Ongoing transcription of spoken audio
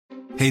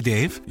Hey,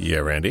 Dave. Yeah,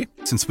 Randy?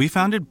 Since we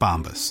founded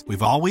Bombas,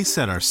 we've always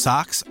said our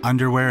socks,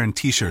 underwear, and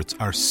T-shirts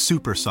are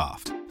super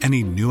soft.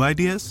 Any new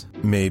ideas?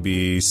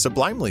 Maybe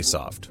sublimely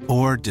soft.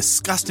 Or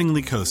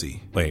disgustingly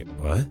cozy. Wait,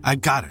 what? I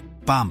got it.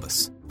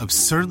 Bombas.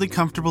 Absurdly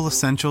comfortable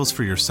essentials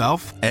for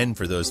yourself and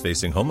for those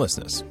facing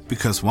homelessness.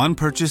 Because one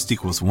purchased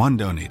equals one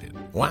donated.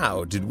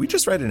 Wow, did we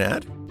just write an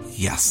ad?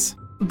 Yes.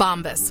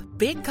 Bombas.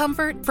 Big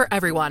comfort for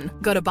everyone.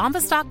 Go to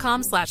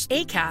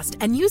bombas.com/ACAST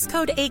and use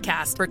code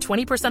ACAST for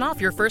 20%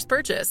 off your first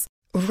purchase.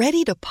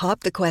 Ready to pop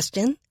the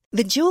question?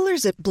 The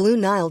jewelers at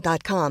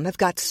BlueNile.com have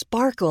got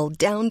sparkle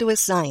down to a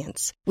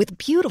science with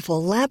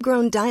beautiful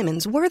lab-grown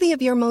diamonds worthy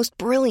of your most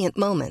brilliant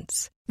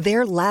moments.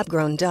 Their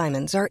lab-grown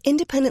diamonds are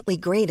independently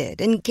graded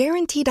and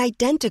guaranteed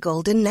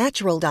identical to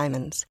natural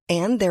diamonds,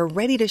 and they're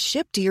ready to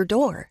ship to your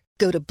door.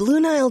 Go to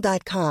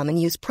BlueNile.com and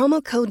use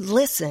promo code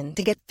LISTEN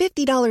to get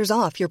 $50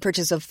 off your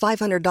purchase of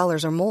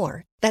 $500 or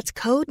more. That's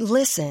code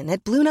LISTEN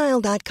at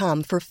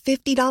BlueNile.com for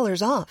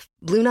 $50 off.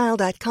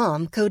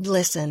 BlueNile.com, code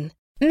LISTEN.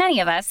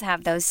 Many of us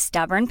have those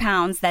stubborn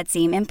pounds that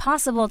seem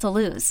impossible to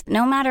lose,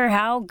 no matter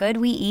how good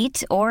we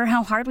eat or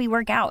how hard we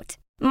work out.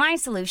 My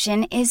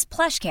solution is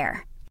PlushCare.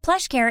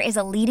 PlushCare is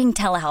a leading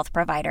telehealth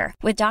provider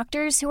with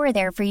doctors who are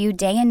there for you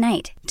day and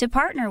night to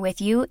partner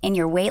with you in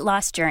your weight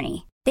loss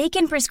journey. They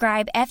can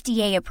prescribe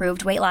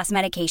FDA-approved weight loss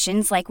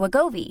medications like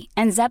Wegovy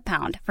and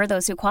Zepbound for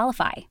those who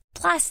qualify.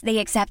 Plus, they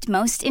accept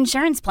most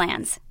insurance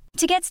plans.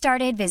 To get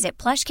started, visit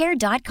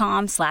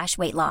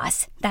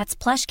plushcare.com/weightloss. That's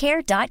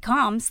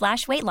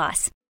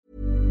plushcare.com/weightloss.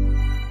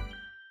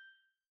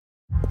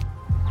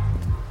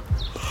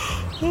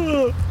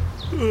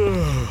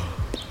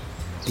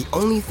 The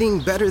only thing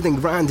better than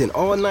grinding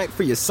all night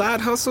for your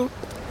side hustle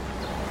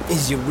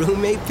is your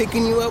roommate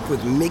picking you up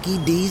with Mickey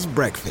D's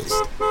breakfast.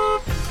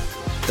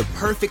 The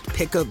perfect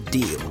pickup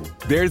deal.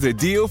 There's a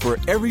deal for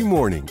every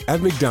morning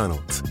at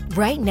McDonald's.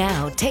 Right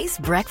now, taste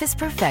breakfast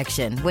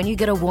perfection when you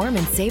get a warm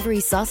and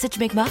savory sausage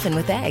McMuffin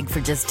with egg for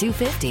just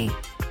 $2.50.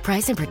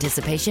 Price and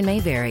participation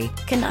may vary.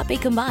 Cannot be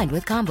combined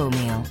with combo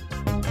meal.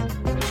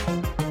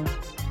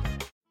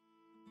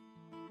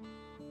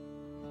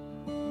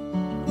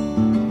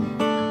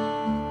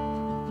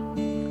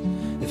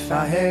 If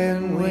I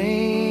had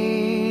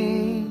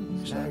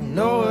wings like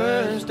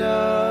Noah's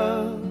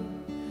dove,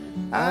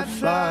 I'd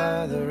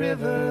fly the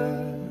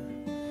river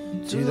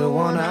to the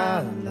one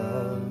I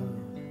love.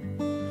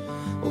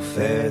 Oh,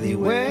 fare thee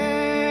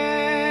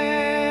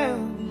well,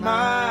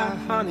 my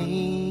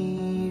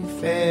honey,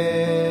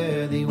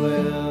 fare thee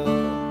well.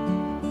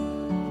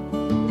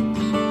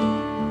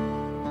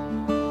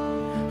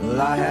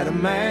 Well, I had a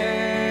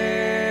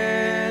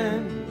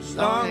man who was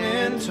long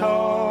and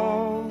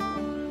tall.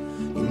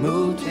 He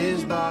moved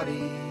his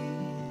body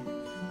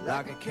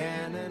like a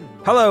cannon.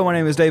 Hello, my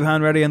name is Dave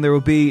Hanratty and there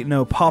will be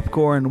no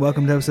popcorn.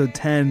 Welcome to episode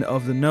 10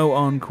 of the No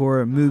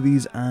Encore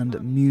Movies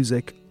and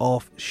Music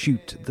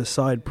Offshoot, the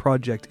side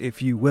project,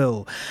 if you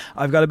will.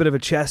 I've got a bit of a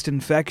chest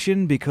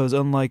infection because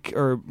unlike,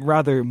 or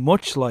rather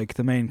much like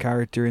the main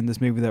character in this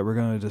movie that we're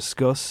going to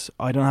discuss,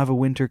 I don't have a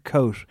winter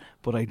coat,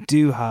 but I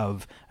do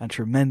have a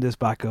tremendous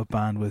backup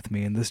band with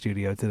me in the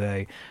studio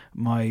today.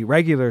 My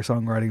regular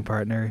songwriting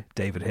partner,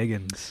 David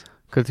Higgins.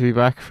 Good to be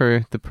back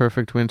for the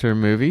perfect winter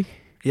movie.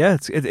 Yeah,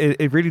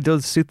 it really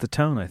does suit the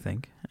tone, I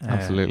think.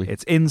 Absolutely.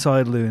 It's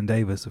inside Llewyn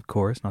Davis, of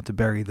course, not to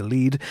bury the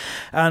lead.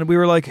 And we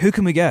were like, who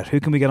can we get? Who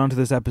can we get onto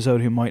this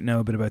episode who might know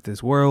a bit about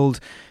this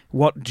world?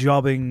 What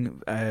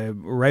jobbing,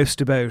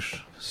 roustabout,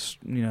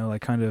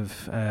 like kind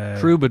of...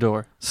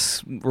 troubadour.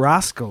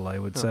 Rascal, I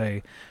would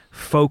say.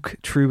 Folk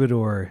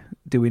troubadour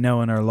do we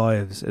know in our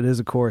lives? It is,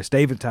 of course,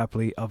 David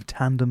Tapley of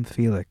Tandem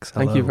Felix.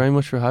 Hello. Thank you very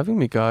much for having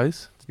me,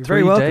 guys. You're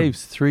very welcome.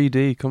 Daves,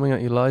 3D, coming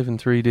at you live in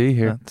 3D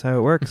here. That's how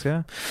it works,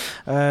 yeah.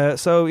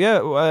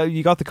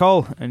 You got the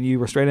call and you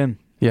were straight in.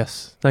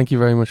 Yes, thank you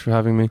very much for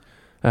having me.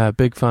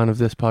 Big fan of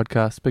this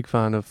podcast, big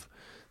fan of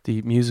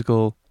the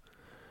musical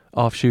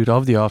offshoot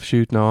of the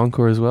offshoot, now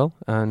Encore as well.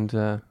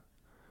 And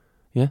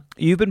yeah.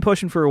 You've been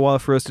pushing for a while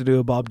for us to do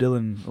a Bob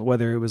Dylan,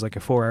 whether it was like a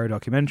 4-hour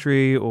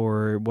documentary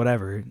or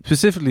whatever.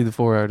 Specifically the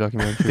 4-hour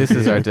documentary. This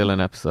is our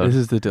Dylan episode. This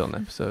is the Dylan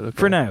episode. Okay.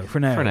 For now.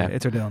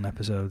 It's our Dylan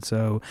episode.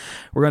 So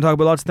we're going to talk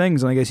about lots of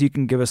things, and I guess you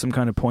can give us some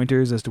kind of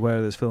pointers as to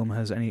whether this film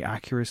has any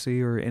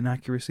accuracy or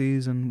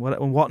inaccuracies and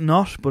what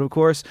not. But of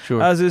course,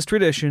 sure. As is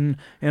tradition,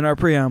 in our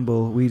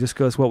preamble, we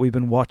discuss what we've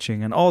been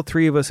watching, and all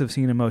three of us have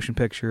seen a motion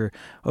picture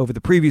over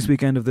the previous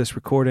weekend of this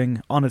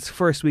recording on its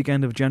first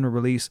weekend of general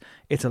release.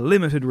 It's a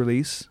limited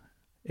release.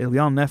 It'll be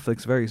on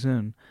Netflix very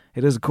soon.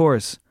 It is, of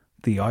course,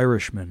 The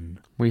Irishman.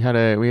 We had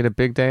a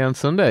big day on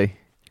Sunday.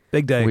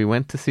 Big day. We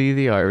went to see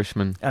The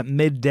Irishman at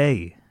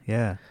midday.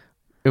 Yeah,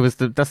 that's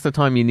the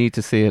time you need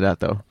to see it at,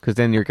 though, because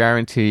then you're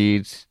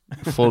guaranteed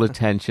full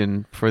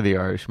attention for The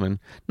Irishman.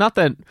 Not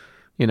that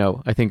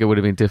I think it would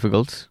have been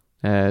difficult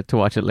to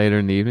watch it later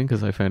in the evening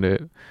because I found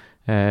it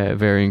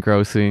very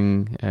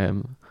engrossing.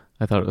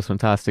 I thought it was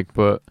fantastic,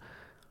 but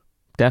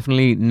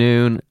definitely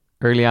noon,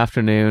 early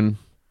afternoon.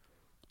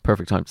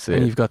 Perfect time to see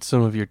and it. You've got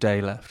some of your day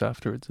left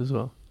afterwards as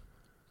well.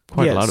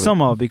 quite a lot of it.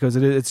 some of because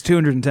it's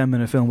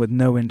 210-minute film with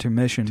no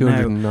intermission.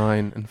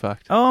 209, in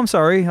fact. Oh, I'm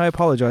sorry. I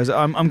apologise.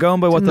 I'm going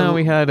by what the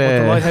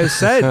Lighthouse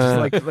said.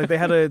 like they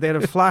had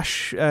a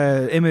flash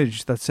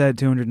image that said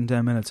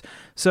 210 minutes.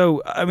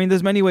 So I mean,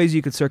 there's many ways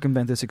you could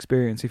circumvent this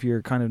experience if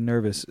you're kind of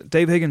nervous.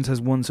 Dave Higgins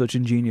has one such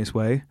ingenious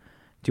way.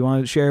 Do you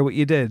want to share what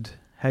you did,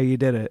 how you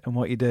did it, and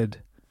what you did?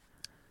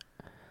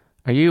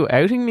 Are you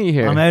outing me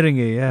here? I'm outing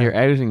you. Yeah, you're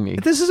outing me.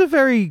 This is a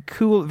very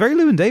cool, very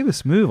Llewyn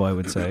Davis move, I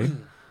would say.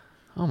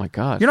 Oh my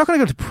God! You're not going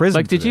to go to prison.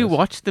 Like, did you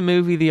watch the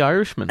movie The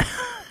Irishman?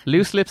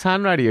 Loose Lips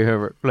Handwriting, or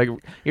whoever. Like,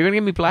 you're going to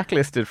get me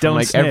blacklisted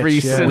from every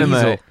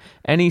cinema,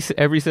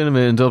 every cinema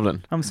in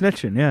Dublin. I'm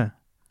snitching. Yeah.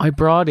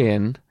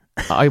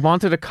 I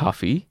wanted a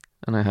coffee,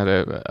 and I had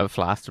a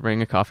flask to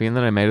bring a coffee, and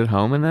then I made it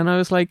home, and then I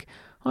was like,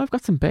 oh, I've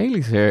got some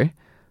Baileys here.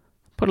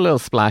 Put a little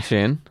splash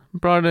in,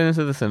 brought it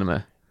into the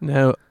cinema.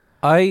 Now,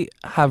 I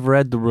have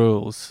read the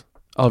rules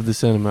of the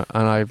cinema,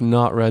 and I have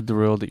not read the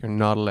rule that you're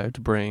not allowed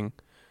to bring.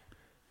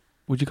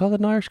 Would you call it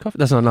an Irish coffee?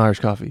 That's not an Irish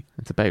coffee.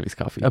 It's a Bailey's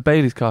coffee. A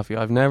Bailey's coffee.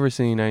 I've never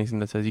seen anything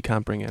that says you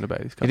can't bring in a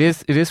Bailey's coffee.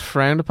 It is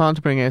frowned upon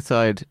to bring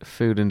outside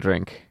food and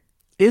drink.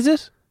 Is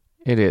it?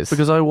 It is.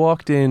 Because I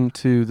walked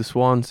into the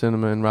Swan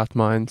Cinema in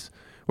Rathmines,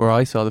 where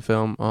I saw the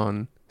film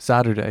on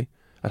Saturday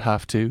at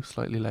 2:30,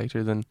 slightly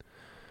later than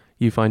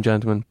you fine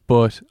gentlemen.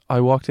 But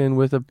I walked in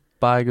with a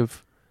bag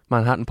of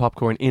Manhattan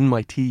popcorn in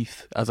my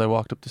teeth as I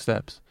walked up the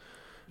steps.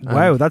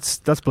 Wow, that's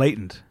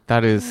blatant.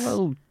 That is...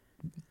 Well,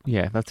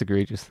 yeah, that's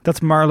egregious.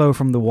 That's Marlowe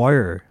from The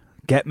Wire.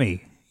 Get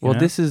me. Well,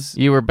 this is...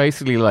 You were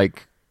basically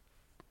like...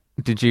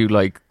 Did you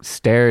like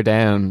stare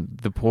down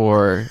the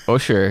poor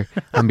usher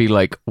and be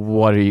like,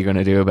 what are you going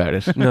to do about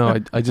it? No,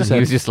 I just said... He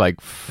was just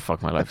like,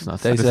 fuck, my life's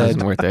not... This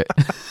isn't worth it.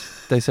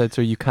 They said,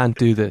 sir, you can't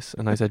do this.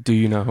 And I said, do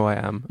you know who I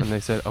am? And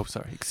they said, oh,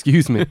 sorry,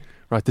 excuse me,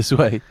 right this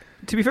way.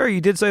 To be fair, you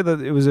did say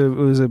that it was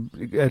a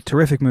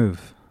terrific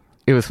move.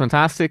 It was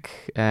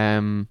fantastic.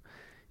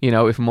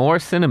 If more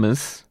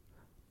cinemas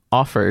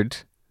offered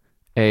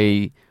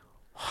a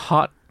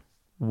hot,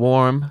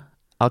 warm,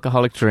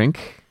 alcoholic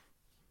drink,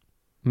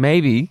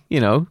 maybe,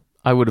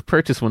 I would have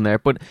purchased one there,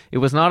 but it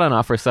was not on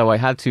offer, so I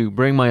had to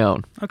bring my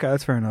own. Okay,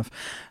 that's fair enough.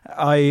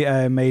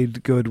 I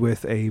made good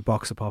with a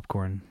box of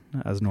popcorn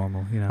as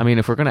normal. I mean,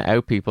 if we're going to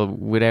out people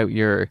without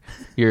your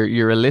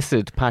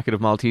illicit packet of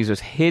Maltesers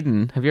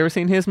hidden, have you ever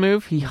seen his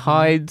move? He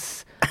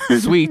hides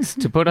sweets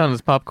to put on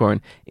his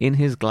popcorn in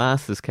his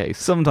glasses case.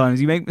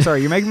 Sometimes you're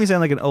making me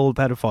sound like an old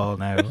pedophile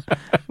now,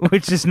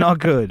 which is not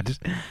good,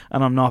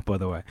 and I'm not, by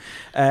the way.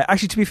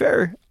 Actually, to be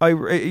fair,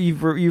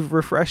 you've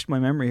refreshed my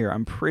memory here.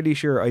 I'm pretty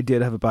sure I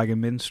did have a bag of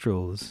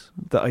minstrels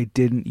that I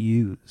didn't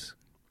use.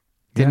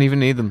 Didn't even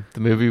need them. The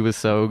movie was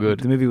so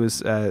good. The movie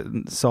was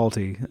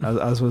salty,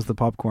 as was the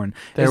popcorn.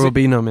 There will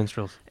be no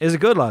minstrels. Is it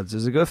good, lads?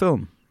 Is it a good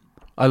film?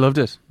 I loved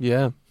it.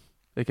 Yeah.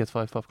 It gets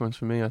 5 popcorns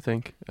from me, I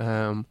think.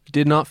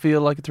 Did not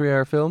feel like a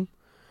 3-hour film.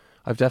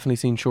 I've definitely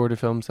seen shorter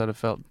films that have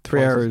felt...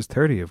 3 hours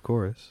 30, of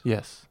course.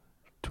 Yes,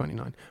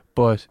 29.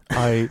 But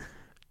I've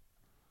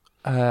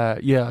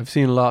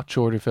seen a lot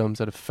shorter films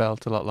that have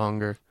felt a lot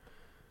longer.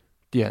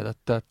 Yeah,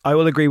 that I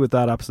will agree with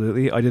that,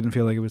 absolutely. I didn't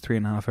feel like it was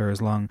 3.5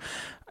 hours long.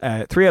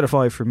 3 out of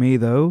 5 for me,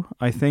 though.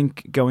 I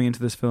think going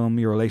into this film,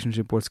 your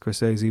relationship with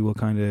Scorsese will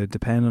kind of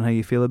depend on how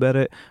you feel about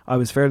it. I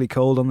was fairly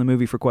cold on the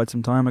movie for quite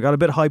some time. I got a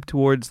bit hyped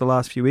towards the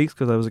last few weeks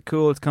because I was like,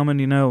 cool, it's coming,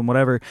 and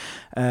whatever.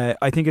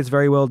 I think it's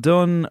very well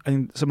done. I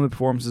think some of the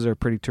performances are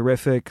pretty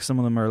terrific. Some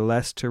of them are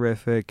less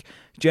terrific.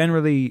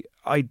 Generally,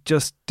 I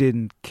just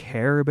didn't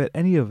care about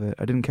any of it.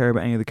 I didn't care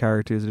about any of the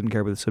characters. I didn't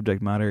care about the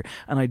subject matter.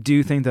 And I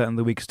do think that in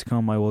the weeks to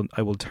come, I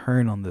will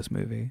turn on this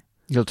movie.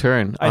 You'll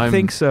turn? I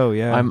think so,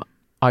 yeah.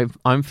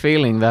 I'm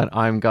feeling that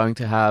I'm going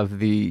to have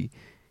the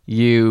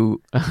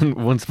you and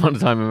Once Upon a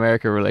Time in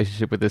America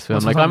relationship with this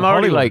film. Like, I'm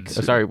already like,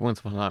 Once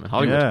Upon a Time in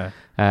Hollywood.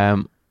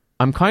 Yeah.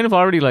 I'm kind of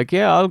already like,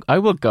 I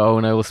will go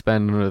and I will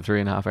spend another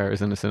 3.5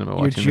 hours in the cinema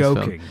watching You're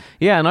this joking. film.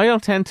 Yeah, and I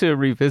don't tend to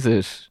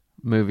revisit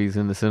movies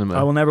in the cinema.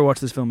 I will never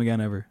watch this film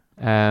again, ever.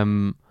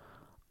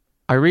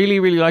 I really,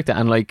 really liked it,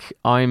 and like,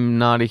 I'm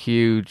not a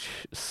huge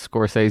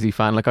Scorsese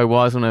fan. Like I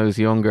was when I was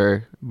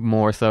younger,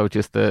 more so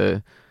just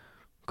the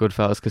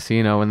Goodfellas,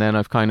 Casino, and then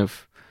I've kind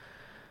of,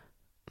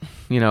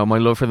 my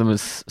love for them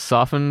has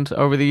softened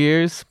over the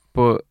years.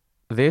 But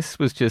this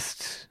was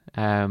just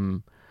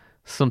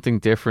something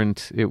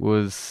different. It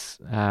was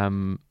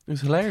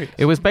hilarious.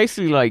 It was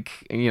basically like,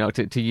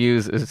 to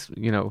use as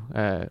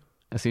a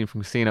scene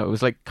from Casino. It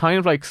was like kind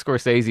of like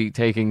Scorsese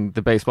taking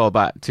the baseball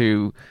bat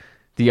to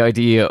the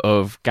idea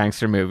of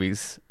gangster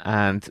movies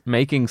and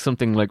making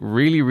something like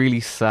really, really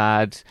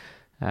sad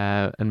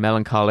and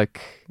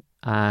melancholic.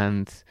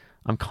 And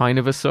I'm kind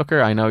of a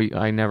sucker. I know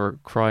I never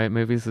cry at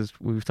movies, as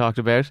we've talked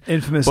about.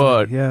 Infamously,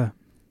 but yeah.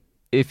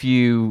 If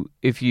you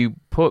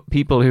put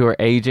people who are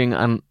aging,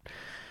 and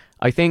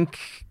I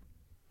think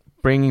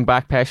bringing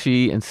back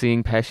Pesci and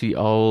seeing Pesci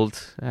old,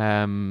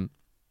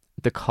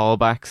 the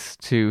callbacks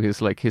to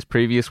his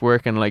previous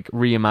work and like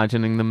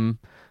reimagining them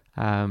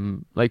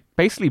like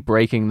basically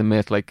breaking the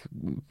myth. Like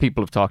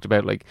people have talked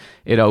about, like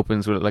it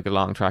opens with like a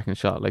long tracking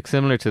shot, like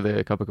similar to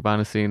the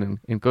Copacabana scene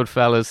in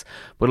Goodfellas,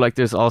 but like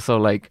there's also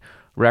like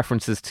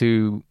references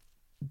to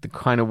the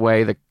kind of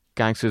way that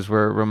gangsters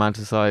were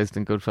romanticized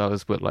in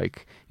Goodfellas, but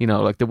like, you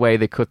know, like the way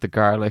they cut the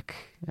garlic.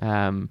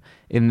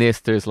 In this,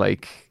 there's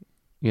like,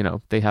 you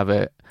know, they have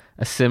a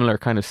similar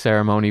kind of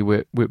ceremony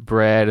with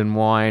bread and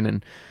wine,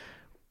 and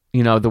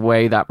you know, the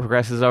way that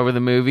progresses over the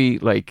movie,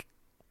 like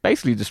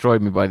basically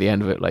destroyed me by the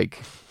end of it.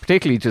 Like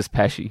particularly just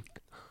Pesci.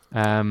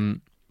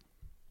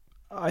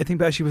 I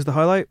think Pesci was the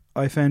highlight.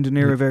 I found De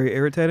Niro very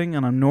irritating,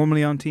 and I'm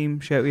normally on team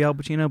shouty Al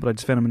Pacino, but I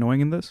just found him annoying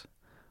in this.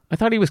 I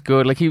thought he was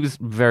good. Like he was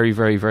very,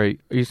 very, very.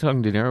 Are you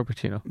talking De Niro or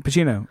Pacino?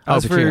 Pacino.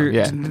 As Pacino,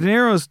 yeah. De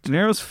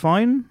Niro's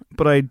fine,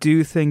 but I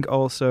do think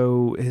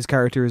also his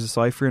character is a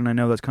cipher, and I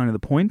know that's kind of the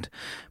point.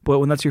 But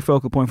when that's your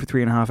focal point for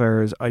 3.5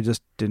 hours, I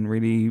just didn't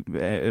really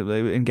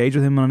engage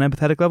with him on an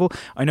empathetic level.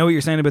 I know what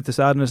you're saying about the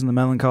sadness and the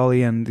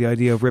melancholy and the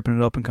idea of ripping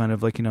it up and kind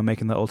of like, you know,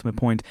 making the ultimate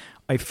point.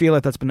 I feel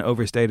like that's been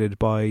overstated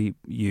by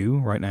you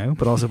right now,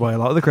 but also by a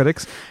lot of the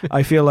critics.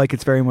 I feel like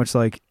it's very much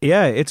like,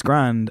 yeah, it's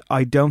grand.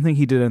 I don't think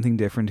he did anything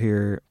different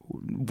here,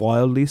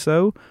 wildly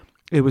so.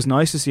 It was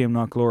nice to see him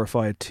not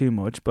glorify it too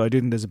much, but I do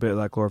think there's a bit of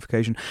that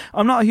glorification.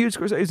 I'm not a huge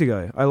Scorsese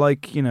guy. I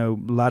like, you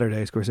know, latter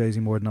day Scorsese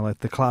more than I like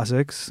the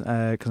classics,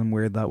 because I'm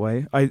weird that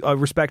way. I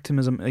respect him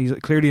as he's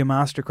clearly a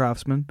master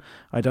craftsman.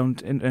 I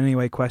don't in any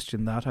way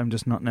question that. I'm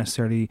just not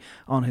necessarily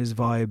on his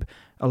vibe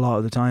a lot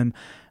of the time.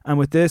 And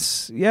with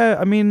this, yeah,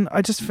 I mean,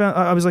 I just felt,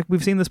 I was like,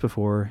 we've seen this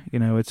before. You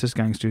know, it's just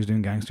gangsters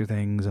doing gangster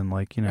things, and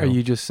like, you know. Are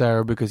you just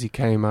sour because he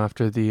came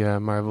after the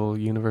Marvel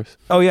universe?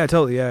 Oh yeah,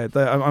 totally. Yeah,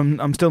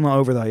 I'm still not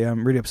over that. Yeah,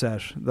 I'm really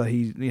upset that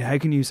he. How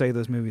can you say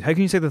those movies? How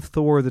can you say that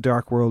Thor: The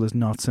Dark World is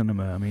not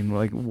cinema? I mean,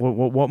 like,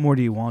 what more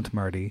do you want,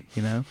 Marty?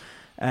 You know.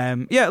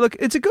 Yeah, look,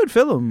 it's a good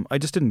film. I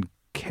just didn't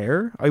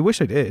care. I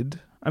wish I did.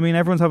 I mean,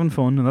 everyone's having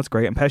fun, and that's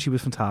great. And Pesci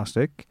was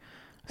fantastic.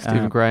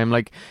 Stephen Graham,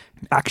 like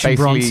Action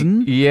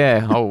Bronson.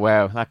 Yeah. Oh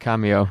wow, that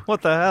cameo.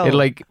 What the hell? It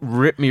like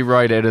ripped me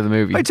right out of the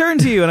movie. I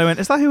turned to you and I went,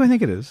 "Is that who I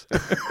think it is?"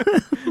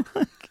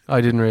 I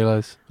didn't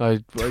realise.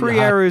 3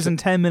 hours and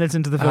 10 minutes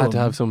into the film, I had to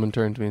have someone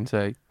turn to me and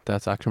say,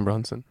 "That's Action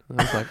Bronson." And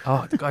I was like,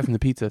 "Oh, the guy from the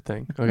pizza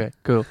thing." Okay,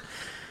 cool.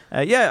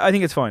 Yeah, I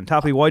think it's fine.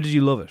 Tapley, why did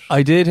you love it?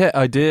 I did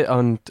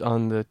on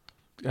the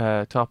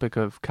topic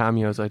of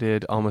cameos. I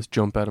did almost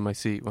jump out of my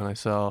seat when I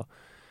saw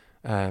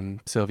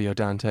Silvio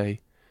Dante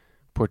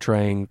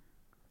portraying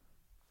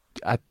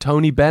a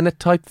Tony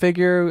Bennett type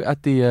figure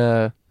at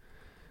the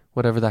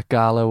whatever that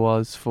gala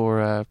was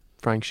for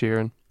Frank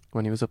Sheeran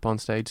when he was up on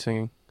stage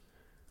singing.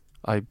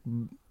 I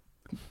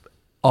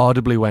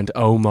audibly went,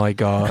 "Oh my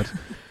god!"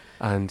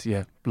 And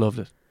yeah, loved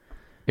it.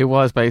 It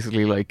was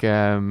basically like,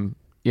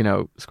 you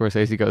know,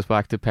 Scorsese goes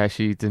back to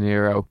Pesci, De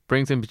Niro,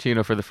 brings in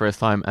Pacino for the first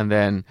time, and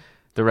then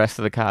the rest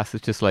of the cast is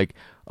just like,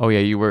 "Oh yeah,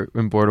 you were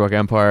in Boardwalk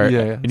Empire,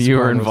 and you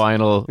were in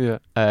Vinyl,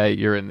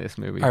 you're in this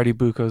movie." Artie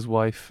Bucco's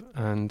wife,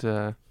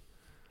 and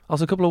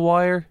also a couple of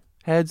wire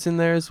heads in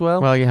there as well.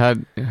 Well, you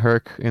had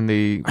Herc in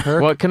the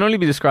what can only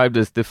be described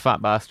as the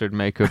fat bastard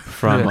makeup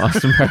from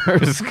Austin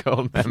Powers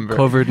Goldmember,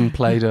 covered in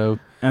Play-Doh.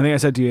 I think I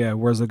said to you,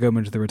 where's the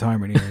Goodman to the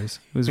retirement years?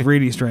 It was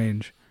really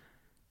strange.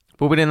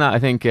 But within that, I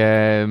think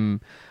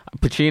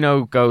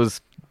Pacino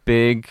goes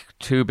big,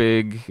 too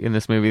big in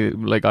this movie.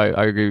 Like I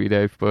agree with you,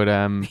 Dave, but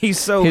he's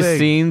so his big.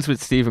 Scenes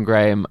with Stephen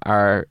Graham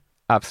are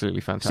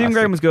absolutely fantastic. Stephen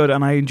Graham was good,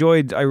 and I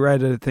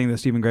read a thing that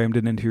Stephen Graham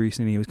did in an interview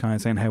recently. He was kind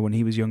of saying how when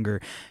he was younger,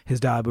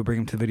 his dad would bring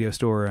him to the video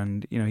store,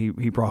 and you know,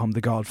 he brought him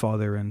The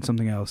Godfather and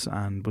something else,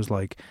 and was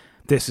like,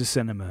 "This is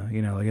cinema,"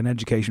 you know, like an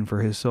education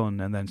for his son.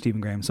 And then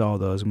Stephen Graham saw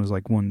those and was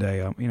like, one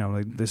day, you know,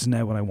 like, this is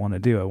now what I want to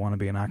do. I want to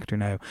be an actor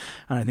now.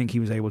 And I think he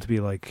was able to be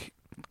like,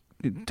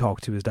 talk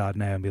to his dad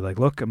now and be like,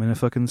 "Look, I'm in a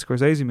fucking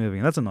Scorsese movie,"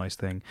 and that's a nice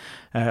thing.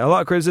 A lot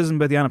of criticism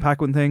about the Anna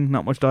Paquin thing,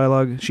 not much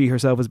dialogue. She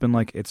herself has been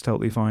like, "It's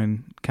totally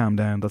fine, calm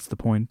down, that's the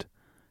point,"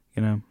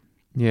 you know.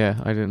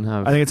 Yeah, I didn't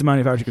have. I think it's a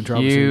manufacturing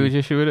controversy. Huge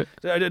issue with it.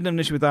 I didn't have an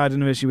issue with that. I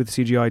didn't have an issue with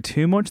the CGI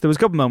too much. There was a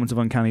couple moments of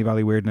uncanny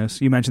valley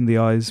weirdness. You mentioned the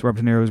eyes.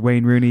 Robert De Niro's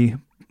Wayne Rooney,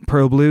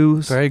 pearl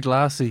blues, very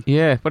glassy.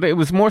 Yeah, but it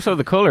was more so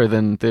the colour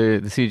than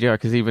the CGI,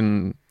 because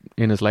even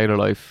in his later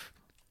life,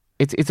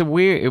 it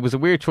was a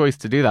weird choice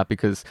to do that,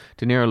 because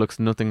De Niro looks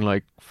nothing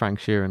like Frank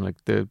Sheeran, like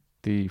the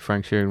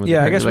Frank Sheeran was.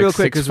 Yeah, I guess like real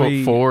quick, because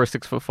 6'4",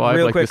 6'5",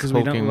 real like quick, this because we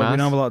don't hulking mass.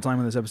 have a lot of time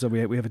on this episode.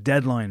 We have a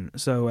deadline,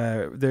 so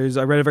I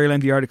read a very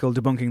lengthy article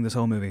debunking this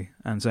whole movie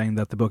and saying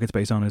that the book it's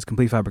based on is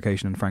complete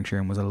fabrication and Frank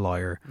Sheeran was a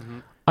liar. Mm-hmm.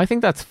 I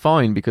think that's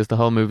fine, because the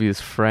whole movie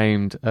is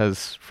framed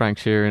as Frank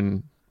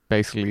Sheeran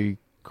basically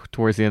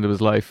towards the end of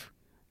his life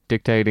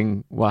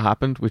dictating what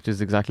happened, which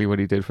is exactly what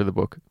he did for the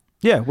book.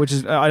 Yeah, which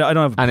is I don't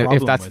have a problem and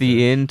if that's with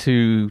the it. in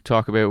to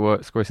talk about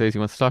what Scorsese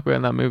wants to talk about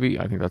in that movie,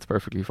 I think that's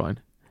perfectly fine.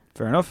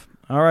 Fair enough.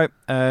 All right,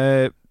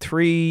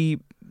 3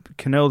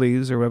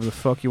 cannolis or whatever the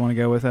fuck you want to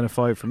go with out of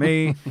 5 for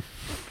me.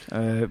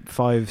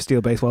 5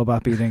 steel baseball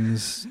bat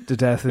beatings to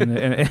death in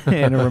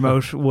a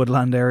remote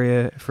woodland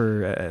area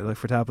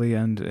for Tapley,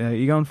 and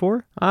you going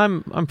 4?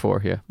 I'm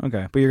 4, yeah.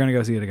 Okay, but you're going to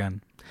go see it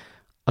again.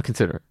 I'll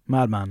consider it.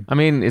 Madman. I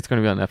mean, it's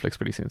going to be on Netflix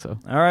pretty soon, so.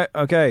 All right,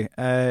 okay.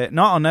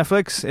 Not on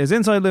Netflix is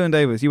Inside Llewyn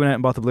Davis. You went out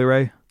and bought the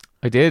Blu-ray.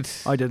 I did.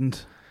 I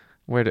didn't.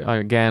 Where did I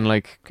again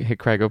hit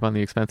Craig up on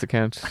the expense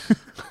account?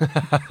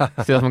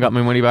 Still haven't got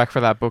my money back for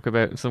that book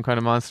about some kind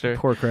of monster.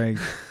 Poor Craig.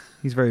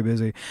 He's very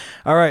busy.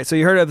 All right, so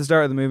you heard at the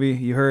start of the movie,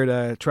 you heard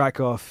a track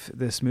off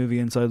this movie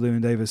Inside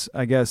Llewyn Davis.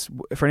 I guess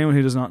for anyone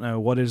who does not know,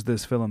 what is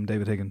this film,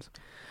 David Higgins?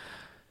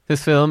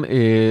 This film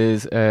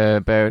is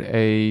about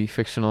a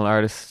fictional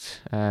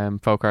artist,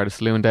 folk artist,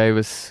 Llewyn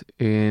Davis,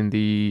 in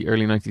the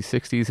early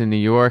 1960s in New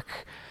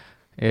York,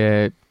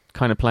 kind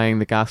of playing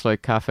the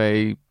Gaslight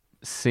Cafe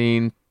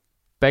scene,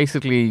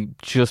 basically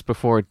just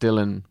before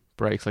Dylan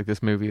breaks. Like,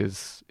 this movie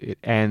it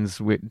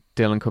ends with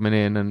Dylan coming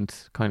in and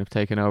kind of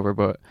taking over,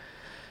 but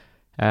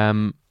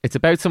it's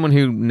about someone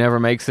who never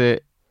makes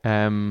it.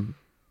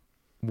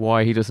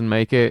 Why he doesn't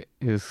make it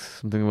is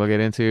something we'll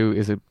get into.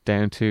 Is it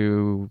down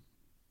to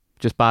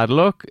just bad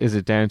luck? Is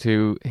it down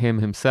to him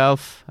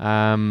himself?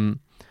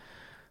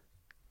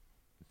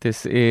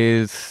 This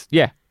is,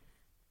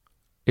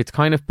 it's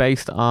kind of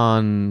based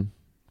on,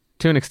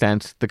 to an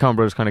extent, the Coen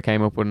Brothers kind of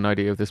came up with an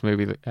idea of this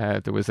movie.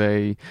 There was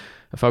a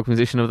folk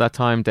musician of that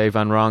time, Dave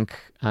Van Ronk,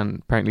 and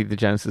apparently the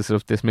genesis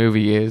of this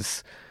movie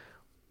is,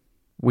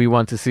 we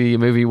want to see a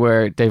movie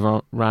where Dave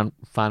Van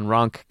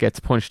Ronk gets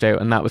punched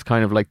out, and that was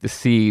kind of like the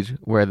seed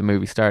where the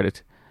movie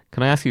started.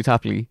 Can I ask you,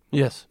 Tapley?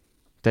 Yes.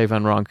 Dave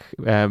Van Ronk,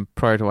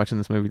 prior to watching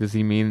this movie, does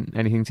he mean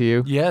anything to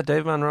you? Yeah,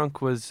 Dave Van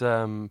Ronk was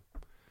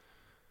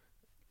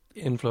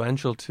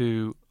influential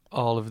to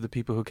all of the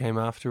people who came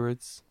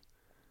afterwards.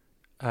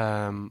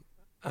 And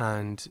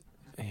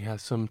he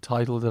has some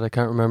title that I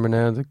can't remember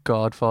now, the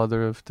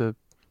Godfather of the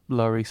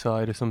Lower East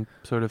Side, or some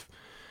sort of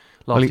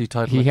lofty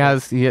title.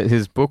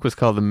 His book was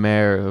called The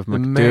Mayor of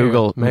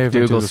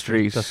MacDougall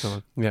Street. That's the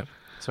one. Yeah,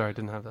 sorry, I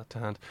didn't have that to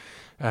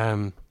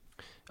hand.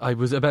 I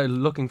was about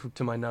looking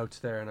to my notes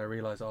there, and I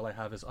realised all I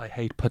have is "I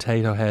hate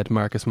Potato Head"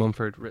 Marcus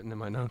Mumford written in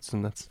my notes,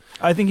 and that's.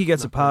 I think he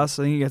gets a pass.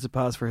 I think he gets a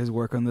pass for his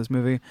work on this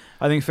movie.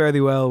 I think "Fare Thee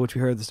Well," which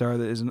we heard at the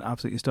start, is an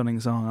absolutely stunning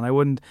song, and I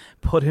wouldn't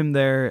put him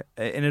there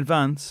in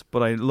advance,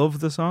 but I love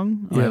the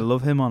song. Yeah. I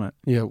love him on it.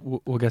 Yeah,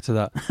 we'll get to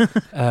that.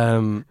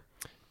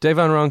 Dave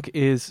Van Ronk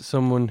is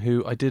someone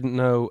who I didn't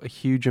know a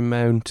huge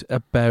amount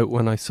about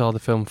when I saw the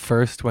film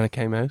first, when it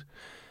came out.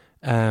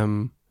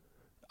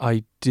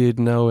 I did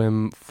know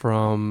him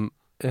from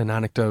an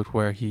anecdote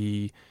where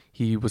he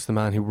was the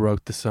man who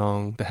wrote the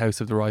song "The House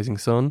of the Rising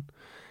Sun,"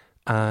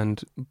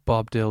 and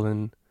Bob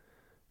Dylan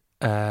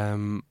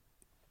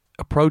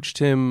approached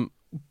him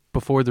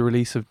before the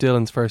release of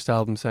Dylan's first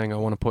album saying, I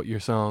want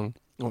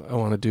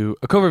to do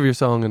a cover of your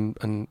song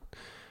and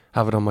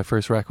have it on my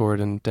first record.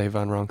 And Dave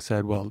Van Ronk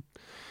said, well,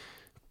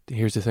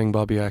 here's the thing,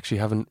 Bobby, I actually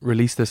haven't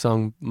released this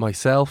song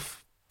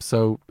myself,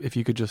 so if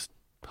you could just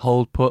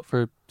hold put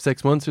for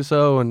 6 months or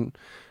so, and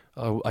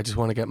I just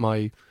want to get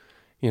my,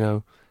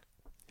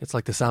 it's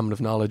like the Salmon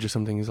of Knowledge or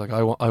something. He's like,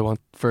 I want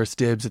first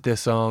dibs at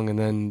this song, and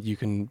then you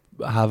can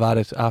have at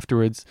it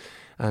afterwards.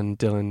 And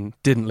Dylan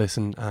didn't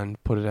listen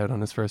and put it out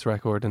on his first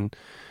record. And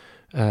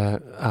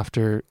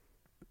after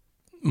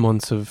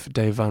months of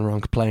Dave Van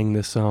Ronk playing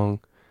this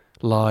song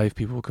live,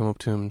 people would come up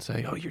to him and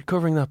say, oh, you're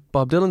covering that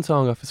Bob Dylan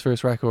song off his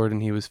first record.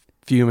 And he was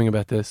fuming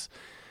about this.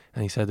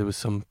 And he said there was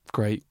some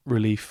great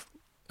relief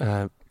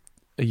a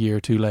year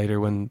or two later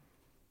when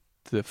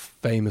the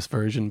famous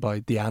version by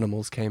The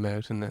Animals came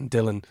out, and then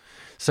Dylan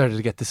started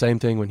to get the same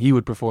thing when he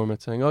would perform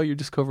it, saying, oh, you're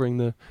just covering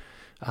the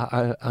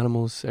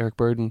Animals Eric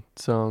Burdon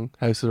song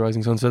House of the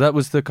Rising Sun. So that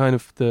was the kind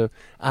of the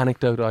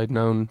anecdote I'd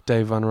known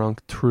Dave Van Ronk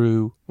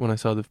through when I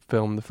saw the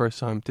film the first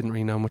time. Didn't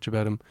really know much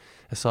about him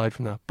aside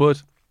from that,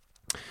 but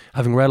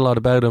having read a lot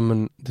about him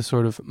and the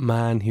sort of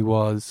man he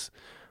was,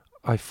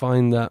 I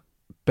find that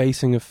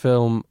basing a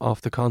film off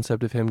the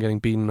concept of him getting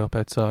beaten up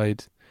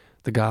outside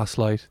the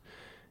Gaslight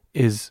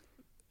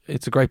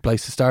it's a great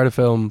place to start a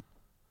film,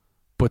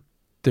 but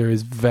there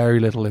is very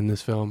little in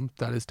this film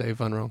that is Dave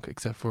Van Ronk,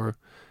 except for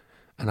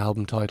an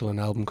album title, an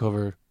album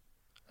cover,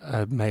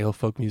 a male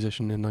folk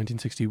musician in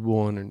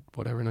 1961 or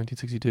whatever,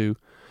 1962.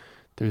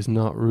 There's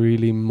not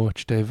really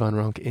much Dave Van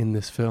Ronk in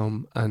this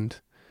film, and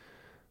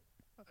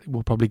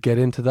we'll probably get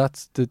into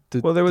that.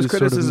 Well, there was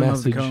criticism sort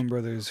of the Coen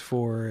Brothers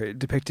for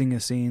depicting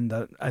a scene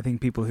that I think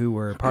people who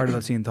were part of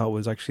that scene thought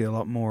was actually a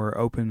lot more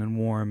open and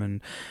warm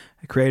and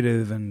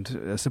creative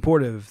and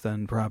supportive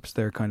than perhaps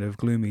their kind of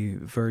gloomy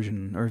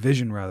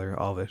vision rather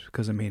of it.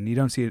 Because I mean, you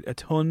don't see a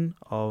ton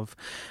of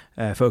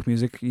folk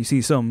music. You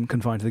see some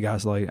confined to the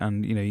Gaslight,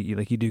 and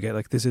you do get,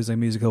 like, this is a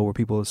musical where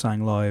people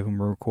sang live and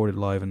were recorded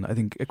live, and I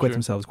think acquit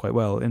themselves quite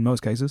well in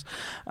most cases.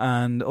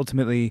 And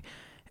ultimately,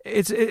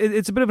 it's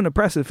a bit of an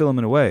oppressive film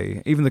in a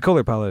way. Even the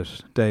color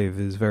palette, Dave,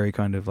 is very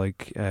kind of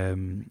like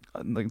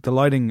the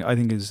lighting, I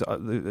think, is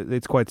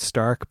it's quite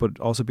stark but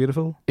also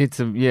beautiful. It's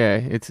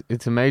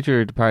a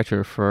major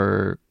departure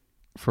for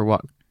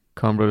what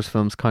Coen Brothers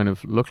films kind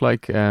of look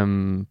like.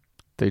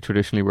 They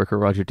traditionally work with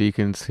Roger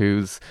Deakins,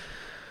 who's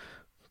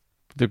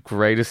the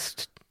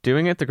greatest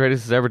doing it, the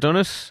greatest has ever done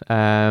it.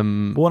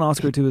 One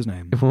Oscar to his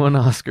name. One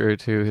Oscar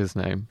to his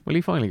name. Well,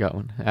 he finally got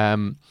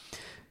one.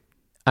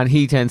 And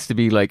he tends to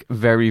be like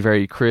very,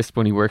 very crisp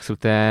when he works with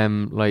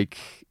them. Like,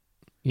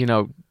 you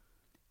know,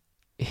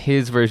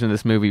 his version of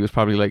this movie was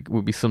probably like,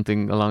 would be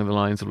something along the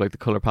lines of like the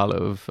color palette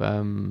of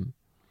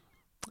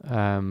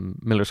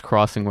Miller's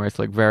Crossing, where it's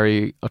like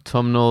very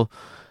autumnal.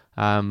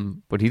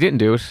 But he didn't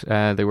do it.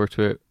 They worked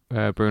with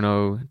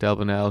Bruno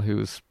Delbonnel,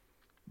 who's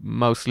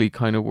mostly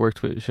kind of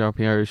worked with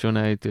Jean-Pierre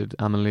Jeunet, did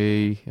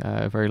Amélie,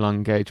 a very long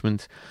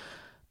engagement.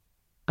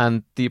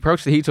 And the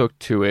approach that he took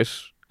to it,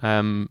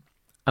 and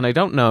I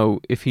don't know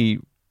if he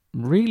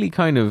really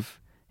kind of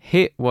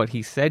hit what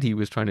he said he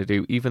was trying to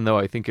do, even though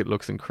I think it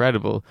looks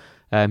incredible.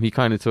 He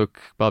kind of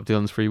took Bob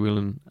Dylan's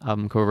Freewheelin'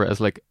 album cover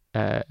as like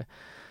a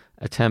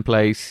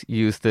template,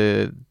 used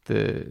the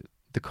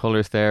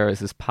colours there as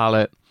his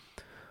palette.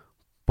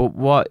 But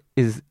what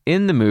is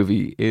in the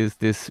movie is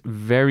this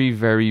very,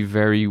 very,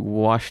 very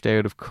washed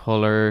out of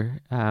colour.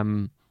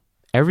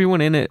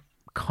 Everyone in it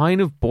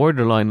kind of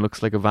borderline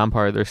looks like a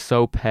vampire. They're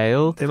so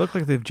pale. They look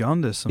like they've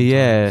jaundice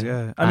sometimes.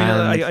 Yeah. I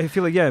mean, I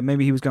feel like,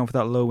 maybe he was going for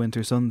that low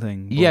winter sun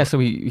thing. But... Yeah, so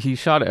he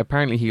shot it.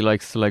 Apparently he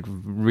likes to like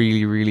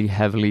really, really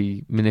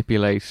heavily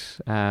manipulate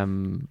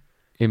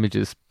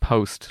images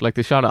post. Like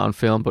they shot it on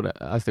film, but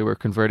as they were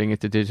converting it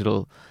to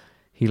digital,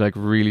 he like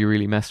really,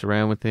 really messed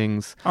around with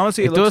things.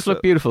 Honestly, it does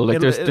look beautiful. Like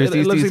there's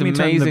these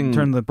amazing...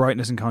 Turn the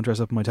brightness and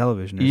contrast up on my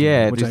television.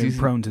 Which I'm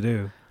prone to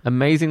do.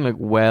 Amazing like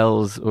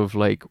wells of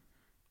like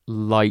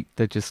light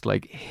that just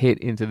like hit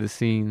into the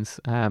scenes,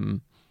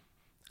 and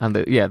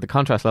the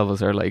contrast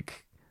levels are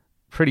like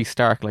pretty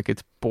stark. Like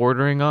it's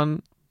bordering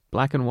on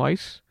black and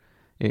white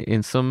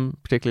in some,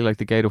 particularly like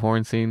the Gate of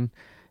Horn scene.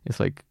 It's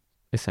like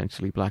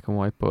essentially black and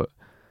white, but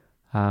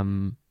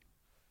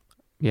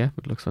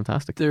it looks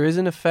fantastic. There is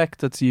an effect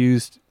that's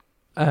used,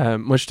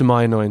 much to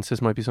my annoyance.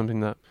 This might be something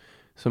that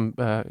some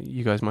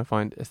you guys might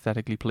find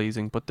aesthetically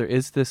pleasing, but there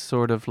is this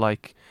sort of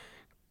like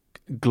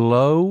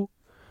glow.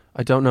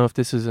 I don't know if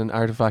this is an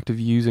artifact of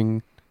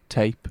using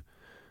tape,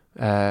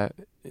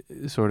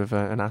 sort of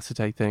an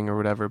acetate thing or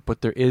whatever,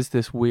 but there is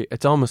this weird,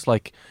 it's almost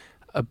like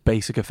a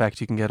basic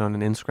effect you can get on an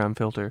Instagram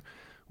filter,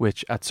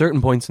 which at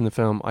certain points in the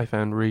film I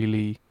found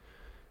really,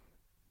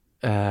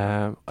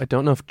 I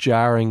don't know if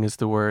jarring is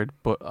the word,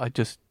 but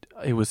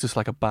it was just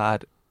like a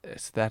bad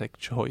aesthetic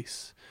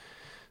choice.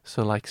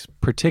 So like,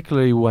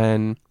 particularly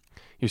when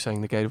you're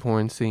saying the Gate of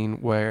Horn scene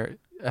where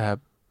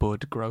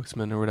Bud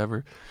Grossman or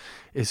whatever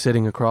is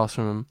sitting across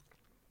from him,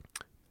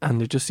 and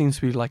there just seems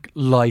to be like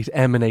light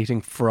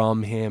emanating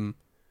from him,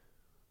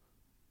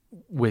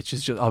 which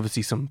is just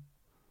obviously some,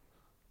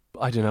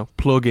 I don't know,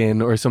 plug-in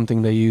or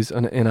something they use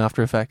in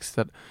After Effects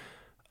that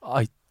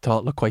I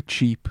thought looked quite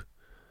cheap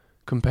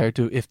compared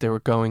to if they were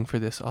going for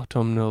this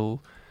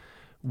autumnal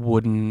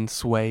wooden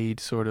suede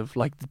sort of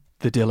like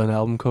the Dylan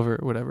album cover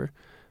or whatever.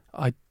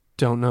 I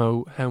don't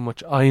know how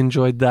much I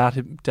enjoyed that.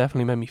 It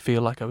definitely made me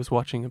feel like I was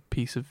watching a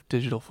piece of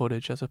digital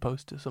footage as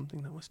opposed to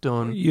something that was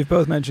done. You've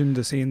both mentioned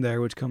the scene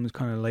there, which comes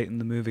kind of late in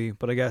the movie,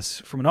 but I guess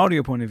from an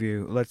audio point of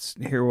view, let's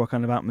hear what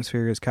kind of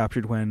atmosphere is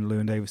captured when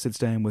Llewyn Davis sits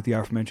down with the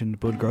aforementioned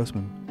Bud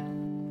Grossman.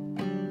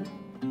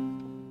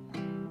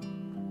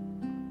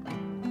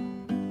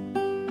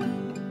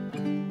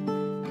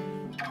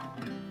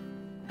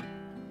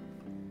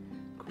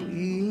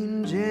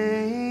 Queen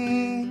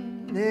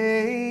Jane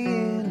lay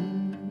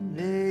in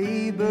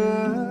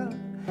labor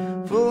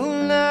for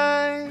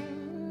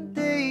 9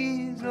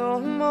 days or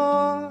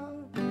more,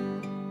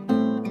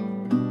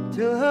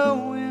 till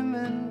her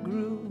women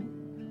grew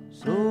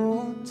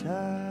so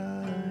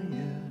tired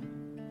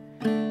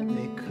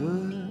they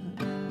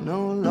could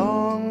no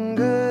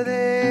longer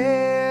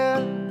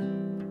there.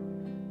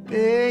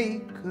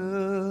 They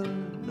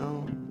could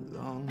no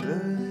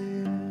longer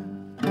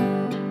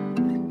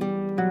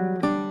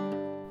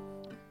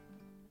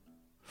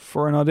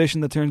for an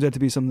audition that turns out to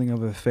be something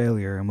of a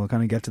failure, and we'll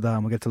kind of get to that,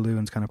 and we'll get to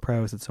Llewyn's kind of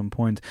prowess at some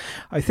point.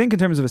 I think in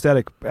terms of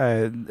aesthetic,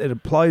 it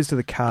applies to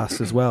the cast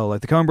as well.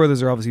 Like the Coen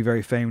brothers are obviously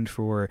very famed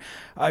for,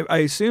 I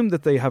assume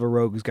that they have a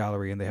rogues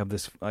gallery, and they have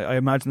this, I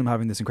imagine them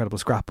having this incredible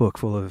scrapbook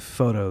full of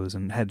photos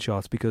and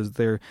headshots, because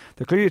they're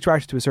clearly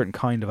attracted to a certain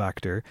kind of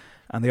actor,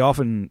 and they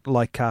often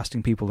like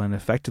casting people and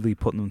effectively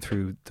putting them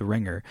through the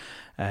ringer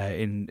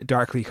in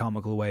darkly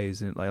comical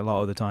ways, like a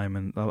lot of the time,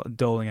 and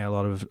doling out a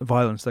lot of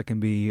violence that can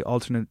be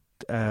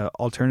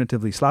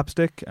alternatively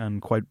slapstick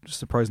and quite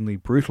surprisingly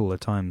brutal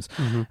at times.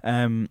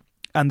 Mm-hmm.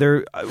 And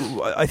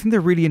I think they're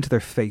really into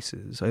their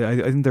faces.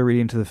 I think they're really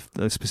into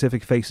the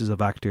specific faces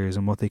of actors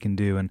and what they can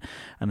do and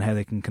how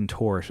they can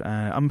contort.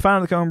 I'm a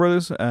fan of the Coen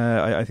brothers.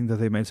 I think that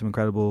they've made some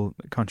incredible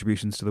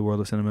contributions to the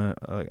world of cinema,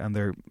 and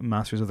they're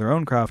masters of their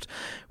own craft.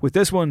 With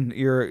this one,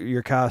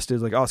 your cast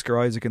is like Oscar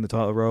Isaac in the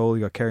title role.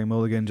 You got Carey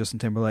Mulligan, Justin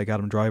Timberlake,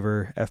 Adam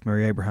Driver, F.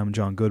 Murray Abraham,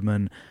 John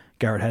Goodman,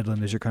 Garrett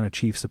Hedlund as your kind of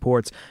chief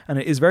supports. And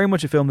it is very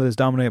much a film that is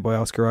dominated by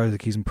Oscar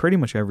Isaac. He's in pretty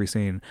much every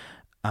scene.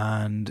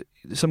 And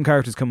some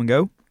characters come and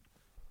go.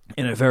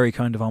 in a very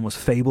kind of almost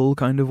fable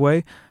kind of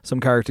way. Some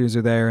characters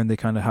are there and they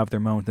kind of have their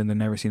moment and they're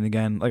never seen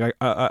again. Like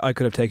I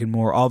could have taken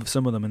more of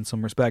some of them in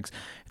some respects.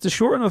 It's a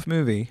short enough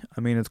movie.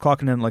 I mean, it's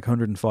clocking in like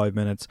 105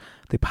 minutes.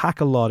 They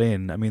pack a lot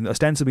in. I mean,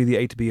 ostensibly the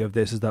A to B of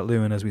this is that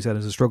Lewin, as we said,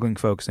 is a struggling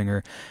folk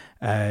singer.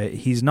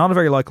 He's not a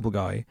very likable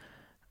guy.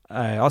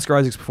 Oscar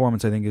Isaac's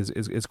performance, I think,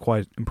 is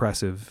quite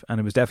impressive,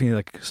 and it was definitely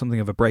like something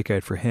of a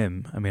breakout for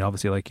him. I mean,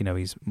 obviously, like, you know,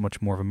 he's much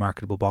more of a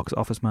marketable box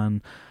office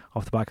man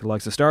off the back of the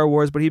likes of Star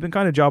Wars, but he'd been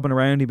kind of jobbing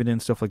around. He'd been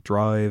in stuff like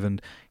Drive,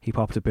 and he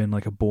popped up in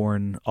like a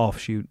Bourne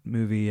offshoot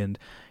movie, and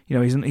you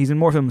know, he's in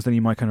more films than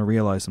you might kind of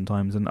realize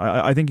sometimes. And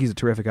I think he's a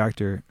terrific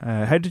actor.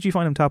 How did you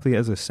find him, Tapley,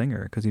 as a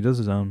singer? Because he does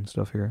his own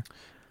stuff here.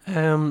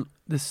 The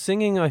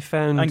singing I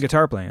found, and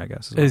guitar playing, I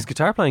guess. As well. His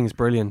guitar playing is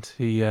brilliant.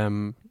 He,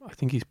 I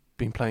think he's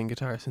been playing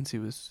guitar since he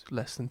was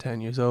less than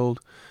 10 years old.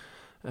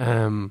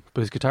 But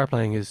his guitar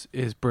playing is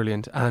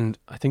brilliant. And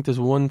I think there's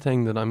one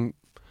thing that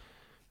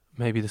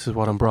maybe this is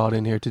what I'm brought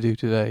in here to do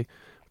today,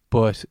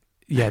 but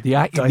yeah,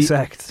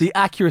 dissect. The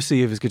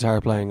accuracy of his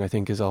guitar playing, I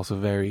think, is also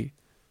very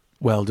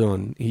well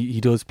done. He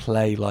does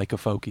play like a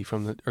folkie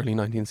from the early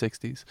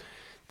 1960s.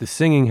 The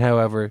singing,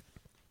 however,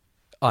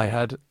 I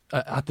had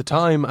at the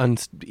time,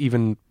 and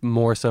even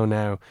more so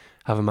now,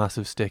 have a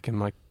massive stick in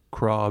my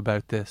craw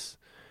about this.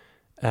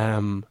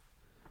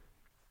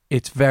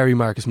 It's very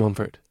Marcus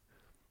Mumford,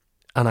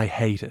 and I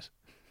hate it.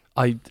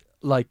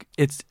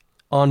 It's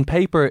on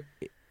paper,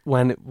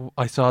 when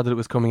I saw that it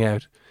was coming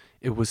out,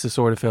 it was the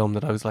sort of film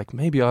that I was like,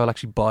 maybe I'll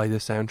actually buy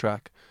this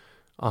soundtrack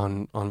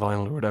on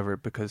vinyl or whatever,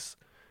 because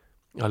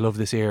I love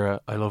this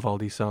era. I love all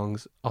these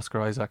songs.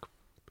 Oscar Isaac,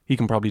 he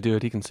can probably do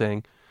it. He can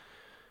sing.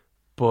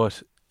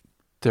 But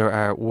there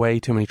are way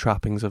too many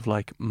trappings of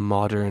like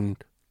modern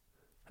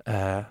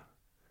pop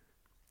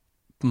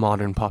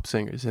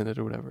singers in it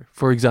or whatever.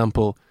 For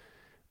example,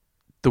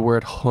 the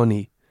word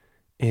honey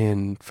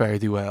in Fare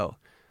Thee Well,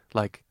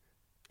 like,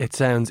 it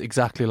sounds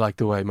exactly like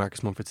the way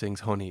Marcus Mumford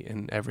sings honey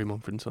in every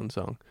Mumford & Sons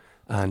song,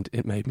 and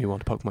it made me want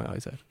to poke my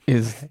eyes out.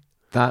 Is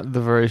that the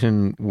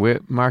version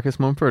with Marcus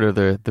Mumford, or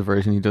the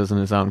version he does on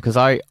his own? Because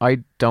I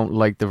don't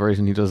like the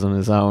version he does on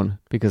his own,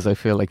 because I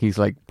feel like he's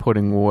like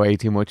putting way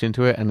too much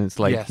into it, and it's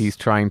like he's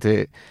trying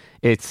to,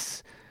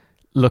 it's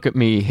look at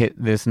me hit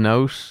this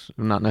note,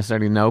 not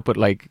necessarily note, but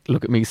like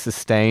look at me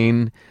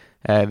sustain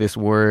this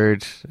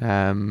word.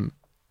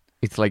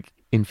 It's like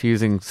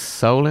infusing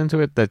soul into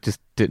it that just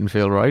didn't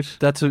feel right.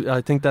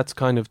 I think that's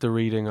kind of the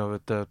reading of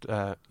it that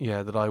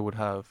that I would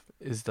have,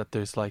 is that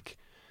there's like,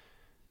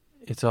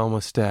 it's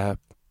almost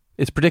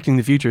it's predicting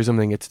the future or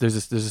something.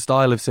 There's a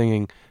style of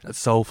singing, a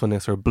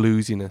soulfulness or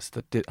bluesiness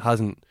that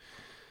hasn't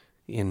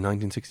in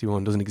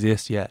 1961, doesn't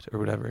exist yet or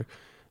whatever.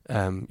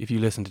 If you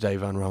listen to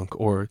Dave Van Ronk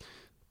or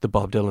the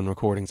Bob Dylan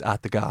recordings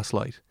at the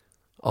Gaslight,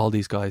 all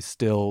these guys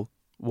still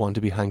want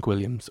to be Hank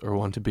Williams or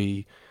want to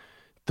be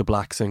the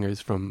black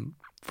singers from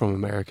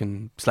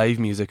American slave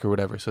music or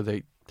whatever. So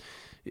they,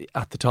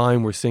 at the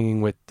time, were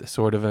singing with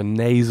sort of a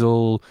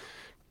nasal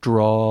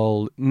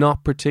drawl,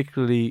 not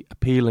particularly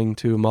appealing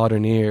to a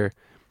modern ear.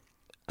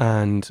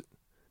 And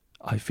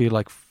I feel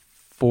like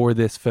for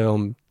this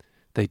film,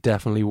 they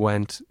definitely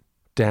went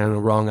down a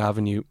wrong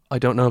avenue. I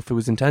don't know if it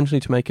was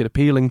intentionally to make it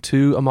appealing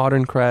to a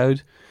modern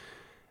crowd,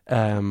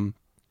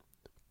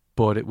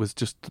 but it was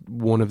just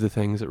one of the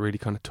things that really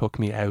kind of took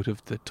me out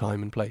of the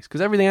time and place.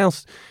 Because everything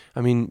else,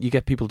 I mean, you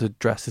get people to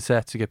dress the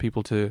sets, you get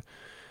people to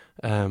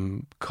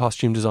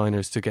costume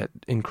designers to get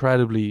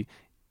incredibly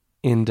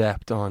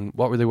in-depth on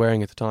what were they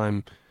wearing at the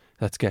time.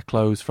 Let's get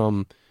clothes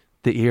from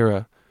the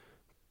era.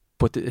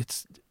 But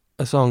it's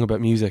a song about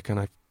music, and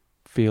I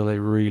feel they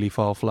really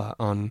fall flat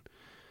on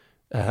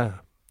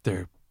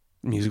their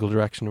musical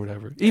direction or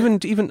whatever. Even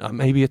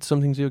maybe it's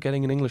something to do with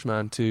getting an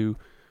Englishman to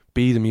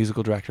be the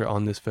musical director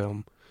on this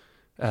film,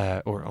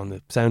 or on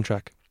the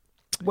soundtrack.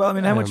 Well, I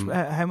mean,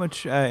 how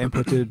much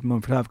input did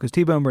Mumford have? Because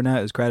T-Bone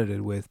Burnett is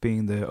credited with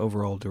being the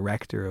overall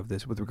director of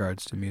this with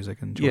regards to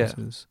music and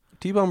choices. Yeah.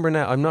 T-Bone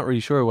Burnett, I'm not really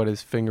sure what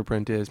his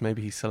fingerprint is.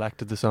 Maybe he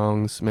selected the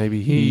songs.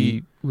 Maybe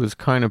he was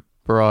kind of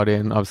brought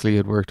in. Obviously, he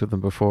had worked with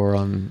them before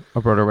on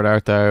A Brother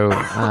Without Thou,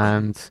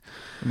 and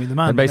I mean, the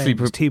man basically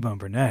was T-Bone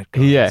Burnett.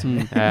 Guys. Yeah,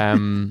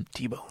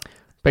 T-Bone.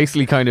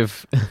 Basically, kind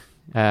of.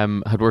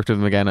 Had worked with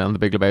him again on The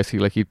Big Lebowski.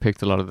 Like, he'd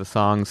picked a lot of the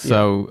songs.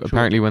 So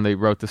apparently when they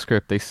wrote the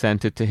script, they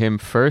sent it to him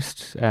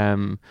first.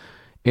 In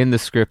the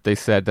script, they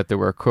said that there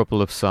were a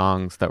couple of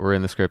songs that were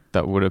in the script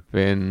that would have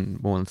been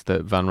ones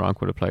that Van Ronk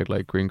would have played,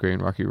 like Green Green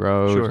Rocky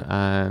Road,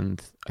 and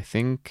I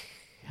think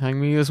Hang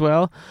Me as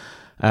well.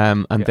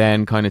 And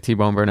then kind of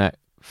T-Bone Burnett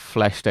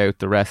fleshed out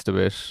the rest of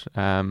it.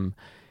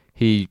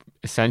 He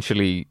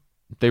essentially,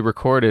 they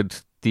recorded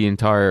the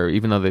entire,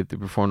 even though they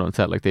performed on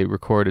set, like they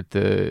recorded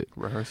the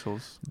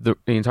rehearsals, the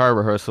entire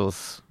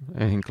rehearsals,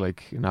 I think,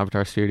 like in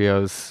Avatar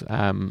Studios.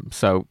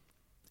 So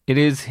it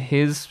is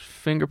his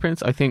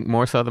fingerprints, I think,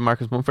 more so than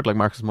Marcus Mumford. Like,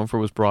 Marcus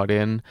Mumford was brought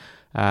in.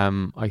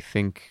 I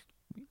think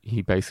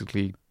he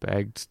basically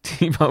begged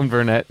T-Bone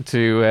Burnett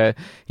to,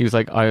 he was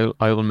like, I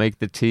will make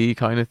the tea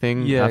kind of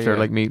thing, after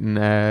like meeting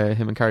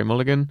him and Carey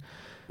Mulligan.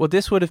 Well,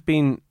 this would have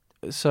been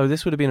So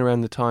this would have been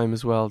around the time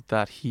as well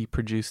that he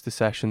produced the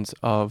sessions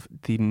of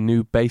the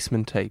New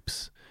Basement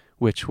Tapes,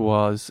 which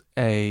was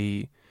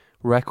a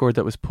record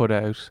that was put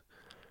out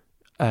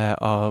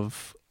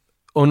of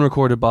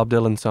unrecorded Bob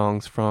Dylan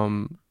songs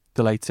from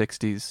the late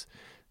 60s.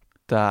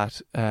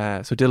 That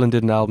so Dylan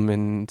did an album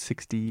in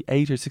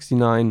 68 or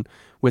 69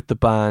 with the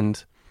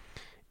band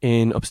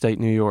in upstate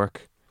New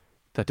York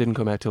that didn't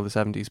come out till the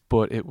 70s,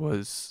 but it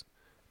was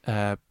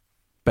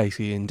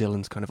basically in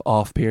Dylan's kind of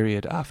off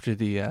period after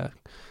the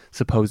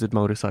supposed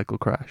motorcycle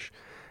crash,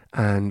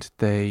 and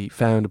they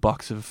found a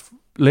box of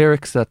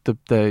lyrics that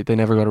they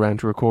never got around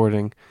to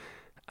recording,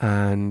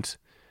 and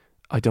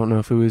I don't know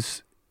if it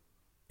was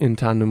in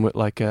tandem with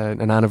like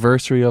an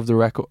anniversary of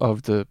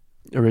the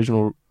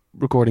original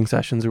recording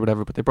sessions or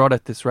whatever, but they brought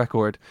out this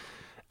record,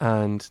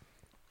 and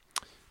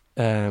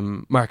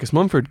Marcus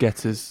Mumford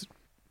gets his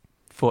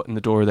foot in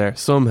the door there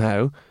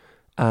somehow,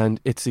 and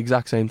it's the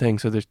exact same thing.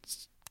 So there's,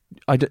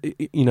 I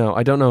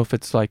don't know if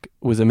it's like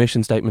was a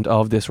mission statement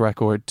of this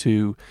record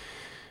to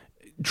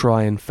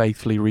try and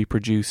faithfully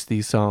reproduce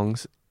these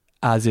songs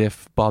as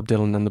if Bob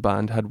Dylan and the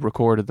band had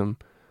recorded them,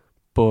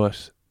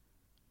 but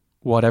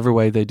whatever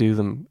way they do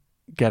them,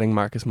 getting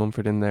Marcus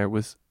Mumford in there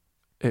was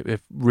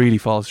it really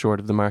falls short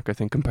of the mark, I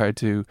think, compared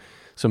to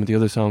some of the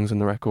other songs on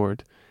the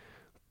record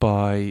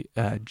by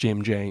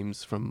Jim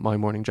James from My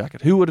Morning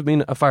Jacket, who would have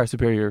been a far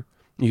superior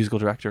musical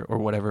director, or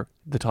whatever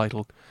the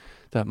title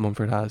that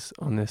Mumford has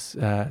on this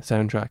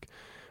soundtrack,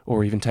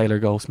 or even Taylor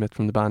Goldsmith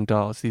from the band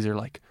Dawes. These are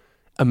like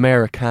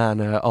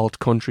Americana alt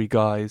country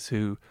guys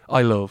who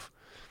I love,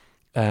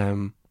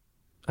 and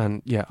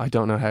yeah, I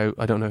don't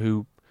know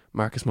who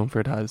Marcus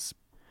Mumford has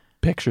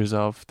pictures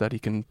of that he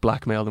can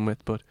blackmail them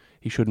with, but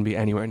he shouldn't be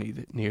anywhere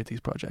near these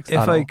projects.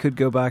 If I could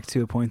go back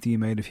to a point that you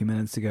made a few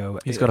minutes ago,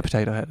 he's got a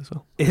potato head as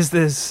well. Is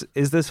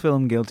this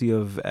film guilty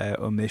of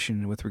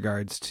omission with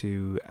regards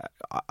to?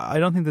 I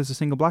don't think there's a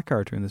single black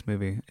character in this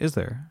movie. Is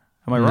there?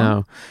 Am I wrong?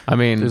 No, I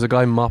mean there's a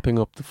guy mopping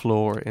up the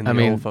floor in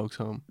the old folks'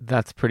 home.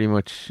 That's pretty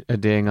much a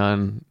ding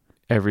on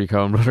every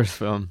Coen Brothers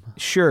film.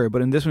 Sure,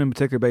 but in this one in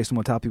particular, based on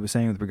what Tappy was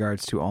saying with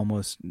regards to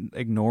almost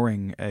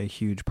ignoring a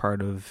huge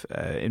part of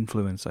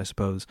influence, I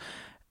suppose.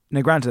 Now,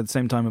 granted, at the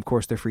same time, of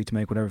course, they're free to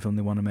make whatever film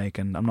they want to make,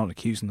 and I'm not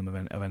accusing them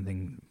of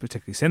anything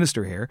particularly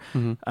sinister here.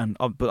 Mm-hmm.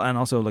 And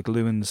also, like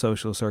Lewin's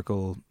social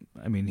circle,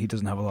 I mean, he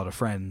doesn't have a lot of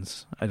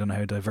friends. I don't know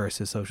how diverse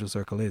his social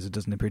circle is. It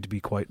doesn't appear to be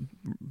quite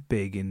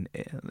big in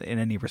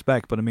any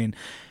respect. But I mean,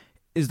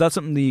 is that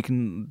something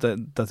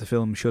that that the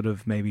film should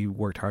have maybe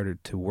worked harder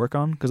to work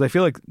on? Because I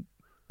feel like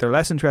they're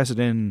less interested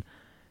in.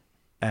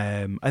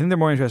 I think they're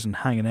more interested in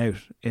hanging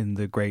out in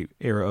the great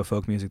era of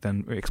folk music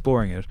than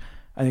exploring it.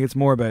 I think it's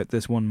more about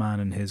this one man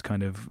and his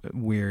kind of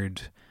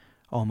weird,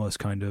 almost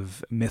kind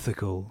of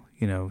mythical,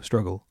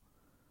 struggle.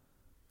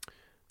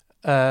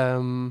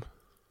 Yeah,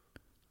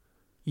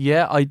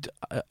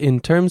 in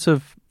terms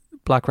of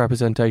black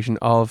representation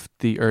of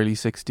the early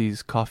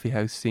 60s coffee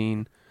house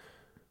scene,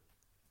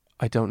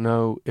 I don't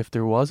know if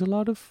there was a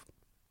lot of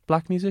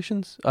black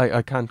musicians.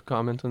 I can't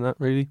comment on that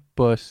really,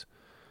 but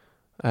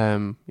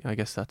I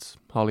guess that's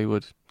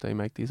Hollywood. They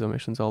make these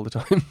omissions all the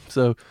time.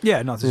 So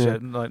yeah, not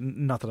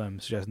that I'm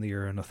suggesting that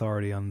you're an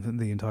authority on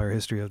the entire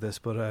history of this,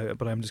 but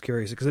I'm just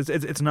curious because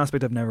it's an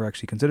aspect I've never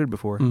actually considered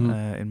before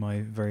in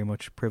my very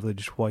much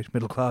privileged white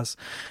middle class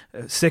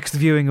sixth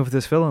viewing of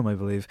this film, I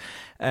believe.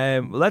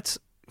 Let's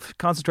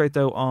concentrate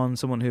though on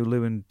someone who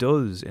Lewin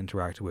does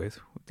interact with,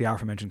 the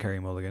aforementioned Carey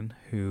Mulligan,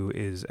 who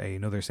is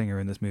another singer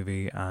in this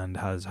movie and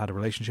has had a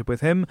relationship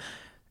with him.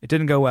 It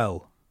didn't go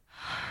well.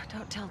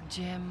 Don't tell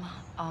Jim,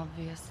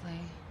 obviously.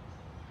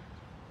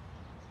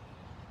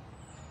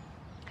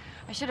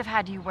 I should have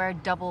had you wear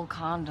double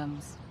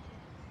condoms.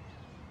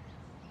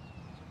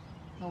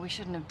 Well, we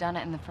shouldn't have done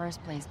it in the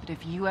first place, but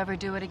if you ever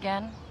do it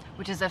again,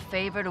 which is a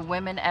favor to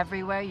women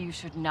everywhere, you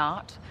should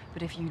not.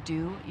 But if you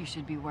do, you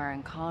should be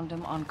wearing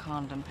condom on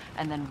condom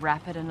and then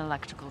wrap it in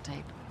electrical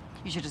tape.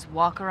 You should just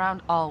walk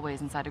around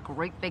always inside a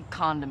great big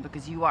condom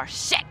because you are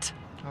shit.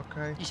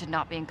 Okay. You should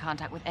not be in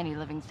contact with any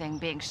living thing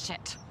being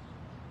shit.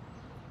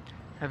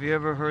 Have you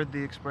ever heard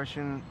the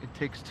expression, it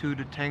takes two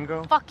to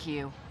tango? Fuck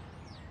you.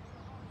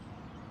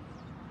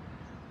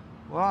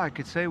 Well, I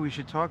could say we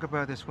should talk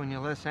about this when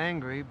you're less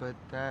angry, but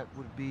that'd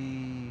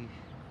be...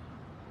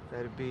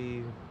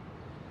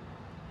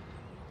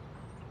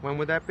 When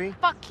would that be?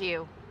 Fuck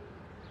you.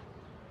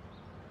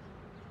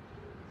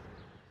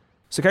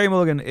 So Carey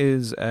Mulligan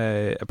is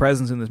a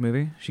presence in this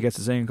movie. She gets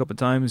to sing a couple of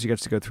times. She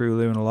gets to go through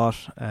Lewin a lot.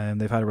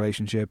 They've had a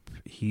relationship.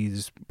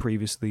 He's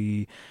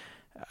previously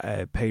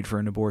paid for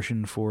an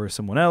abortion for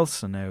someone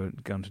else and now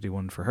going to do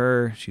one for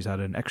her. She's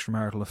had an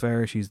extramarital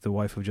affair. She's the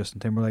wife of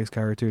Justin Timberlake's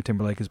character.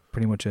 Timberlake is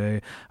pretty much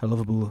a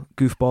lovable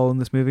goofball in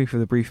this movie for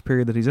the brief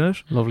period that he's in it.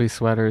 Lovely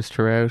sweaters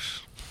throughout.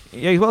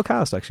 Yeah, he's well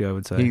cast, actually, I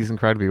would say. He's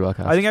incredibly well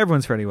cast. I think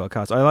everyone's fairly well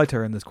cast. I liked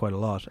her in this quite a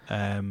lot.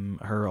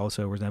 Her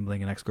also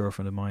resembling an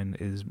ex-girlfriend of mine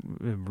is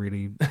a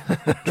really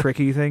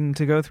tricky thing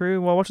to go through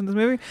while watching this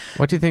movie.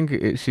 What do you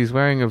think? She's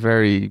wearing a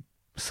very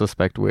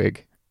suspect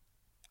wig.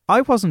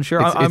 I wasn't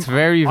sure. It's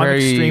very, I'm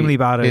extremely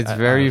bad at it. It's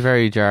very,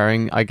 very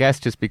jarring. I guess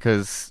just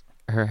because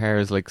her hair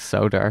is like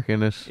so dark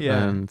in it.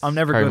 Yeah, and I'm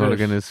never Carey good at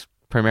Mulligan is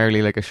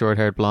primarily like a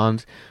short-haired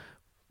blonde.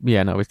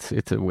 Yeah, no,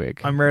 it's a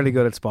wig. I'm rarely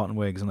good at spotting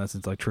wigs unless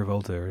it's like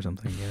Travolta or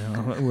something,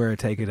 where I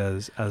take it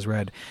as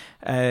read.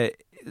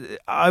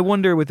 I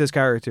wonder with this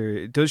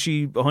character, does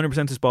she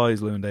 100%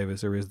 despise Llewyn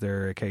Davis, or is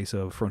there a case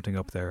of fronting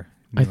up there?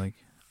 I think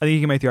you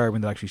can make the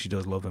argument that actually she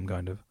does love him,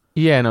 kind of.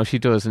 Yeah, no, she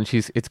does, and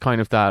it's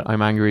kind of that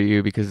I'm angry at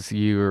you because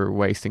you're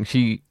wasting.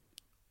 She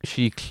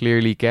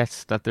clearly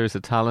gets that there's a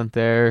talent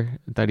there,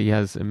 that he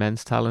has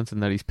immense talent,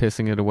 and that he's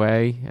pissing it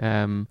away.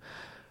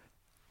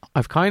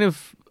 I've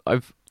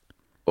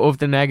of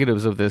the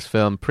negatives of this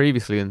film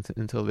previously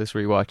until this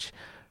rewatch,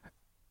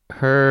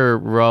 her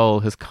role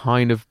has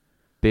kind of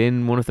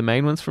been one of the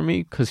main ones for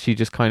me, because she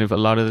just kind of a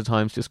lot of the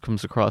times just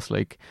comes across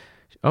like,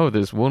 oh,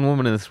 there's one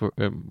woman in this,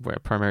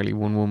 primarily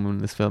one woman in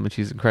this film, and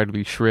she's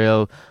incredibly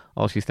shrill.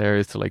 All she's there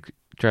is to like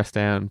dress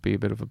down, be a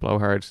bit of a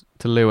blowhard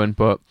to Llewyn.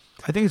 But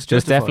I think it's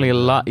there's justified, definitely a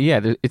lot.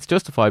 Yeah, it's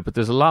justified, but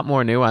there's a lot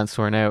more nuance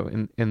to her now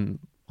in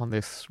on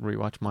this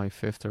rewatch, my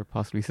fifth or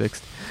possibly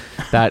sixth,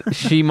 that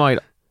she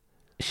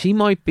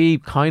might be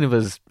kind of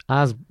as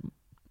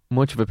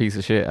much of a piece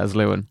of shit as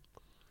Llewyn.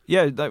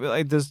 Yeah,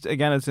 there's,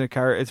 again, it's a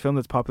film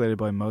that's populated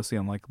by mostly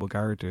unlikable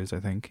characters, I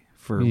think,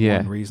 for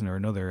one reason or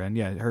another. And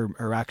yeah,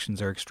 her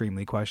actions are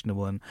extremely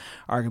questionable and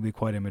arguably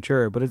quite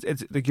immature. But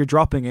it's like you're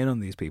dropping in on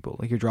these people,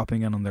 like you're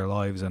dropping in on their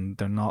lives, and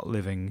they're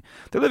living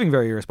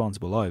very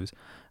irresponsible lives.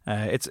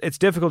 It's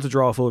difficult to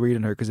draw a full read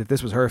on her, because if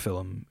this was her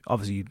film,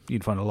 obviously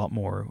you'd find a lot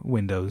more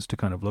windows to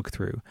kind of look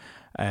through.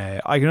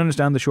 I can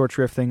understand the short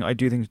shrift thing. I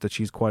do think that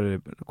she's quite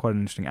an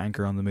interesting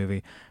anchor on the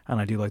movie,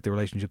 and I do like the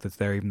relationship that's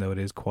there, even though it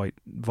is quite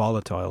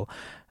volatile.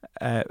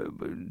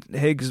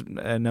 Higgs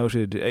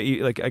noted,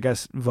 I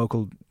guess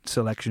vocal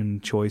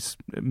selection choice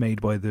made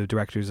by the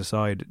directors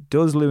aside,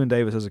 does Llewyn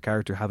Davis as a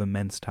character have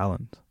immense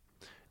talent?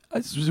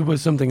 This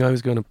was something I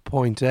was going to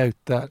point out,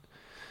 that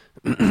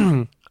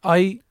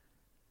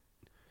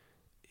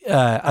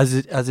as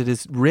it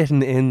is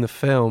written in the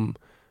film,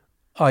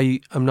 I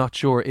am not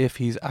sure if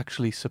he's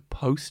actually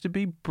supposed to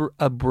be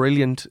a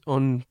brilliant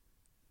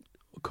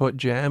uncut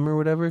gem or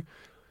whatever,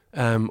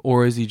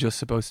 or is he just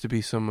supposed to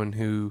be someone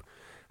who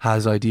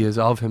has ideas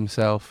of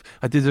himself.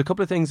 There's a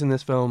couple of things in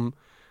this film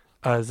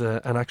as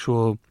an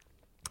actual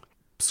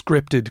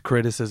scripted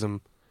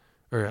criticism,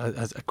 or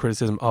as a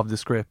criticism of the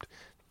script.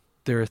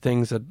 There are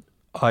things that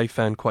I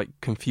found quite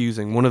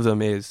confusing. One of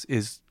them is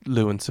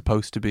Llewyn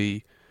supposed to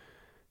be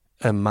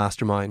a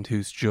mastermind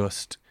who's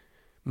just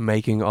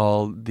making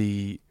all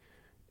the,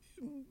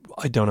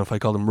 I don't know if I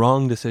call them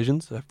wrong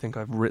decisions. I think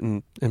I've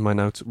written in my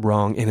notes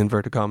wrong in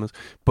inverted commas,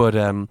 but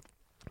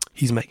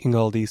he's making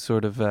all these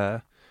sort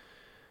of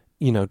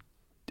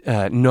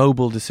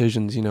noble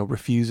decisions,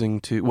 refusing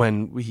to,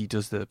 when he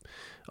does the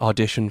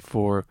audition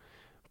for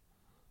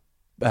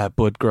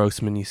Bud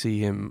Grossman, you see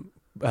him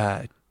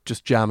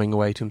just jamming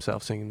away to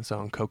himself singing the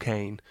song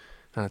Cocaine,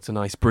 and it's a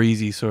nice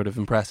breezy sort of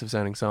impressive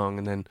sounding song,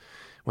 and then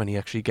when he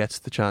actually gets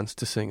the chance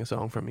to sing a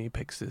song from me, he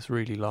picks this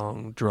really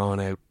long drawn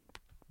out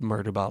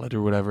murder ballad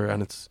or whatever,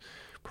 and it's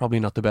probably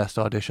not the best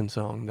audition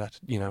song that,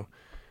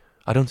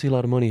 I don't see a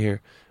lot of money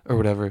here or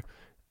whatever.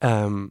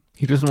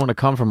 He doesn't want to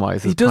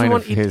compromise. It's kind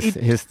of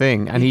his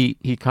thing, and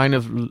he kind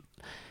of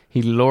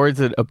he lords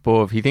it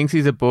above. He thinks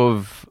he's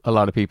above a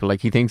lot of people.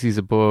 Like, he thinks he's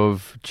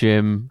above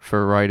Jim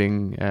for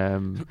writing,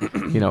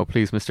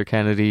 Please, Mr.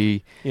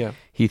 Kennedy. Yeah.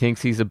 He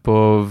thinks he's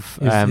above.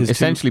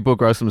 Essentially, Bud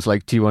Grossman was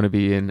like, "Do you want to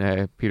be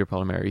in Peter,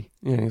 Paul and Mary?"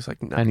 Yeah,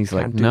 and he's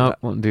like, "No,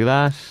 won't do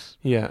that."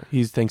 Yeah,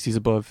 he thinks he's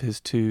above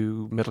his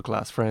two middle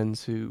class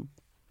friends who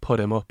put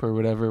him up or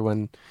whatever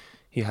when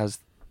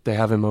they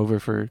have him over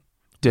for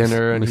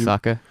dinner, and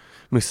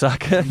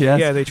Moussaka, yes.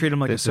 Yeah, they treat him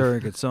like a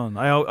surrogate son.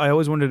 I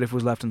always wondered if it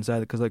was left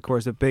unsaid, because, of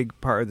course, a big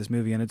part of this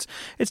movie, and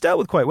it's dealt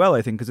with quite well,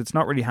 I think, because it's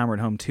not really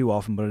hammered home too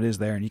often, but it is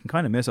there, and you can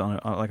kind of miss it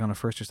on a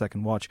first or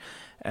second watch.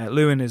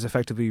 Llewyn is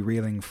effectively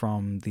reeling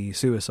from the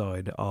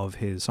suicide of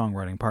his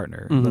songwriting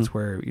partner. Mm-hmm. That's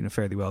where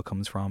Fairly Well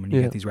comes from, and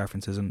you get these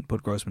references, and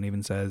Bud Grossman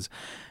even says,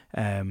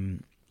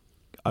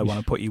 I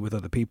want to put you with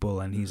other people,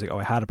 and he's like, oh,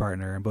 I had a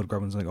partner, and Bud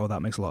Grossman's like, oh,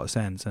 that makes a lot of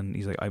sense, and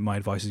he's like, my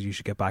advice is you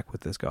should get back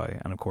with this guy,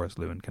 and of course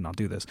Llewyn cannot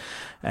do this,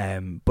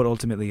 but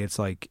ultimately it's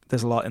like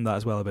there's a lot in that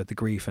as well about the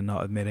grief and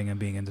not admitting and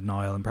being in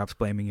denial and perhaps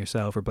blaming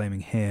yourself or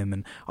blaming him.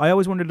 And I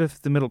always wondered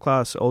if the middle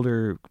class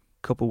older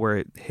couple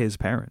were his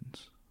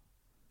parents.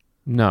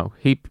 No,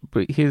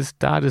 but his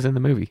dad is in the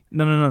movie.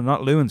 No,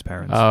 not Llewyn's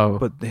parents. Oh,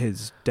 but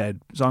his dead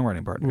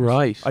songwriting partners.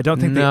 Right. I don't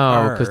think they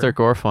are. because they're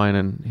Gorfine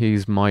and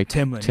he's Mike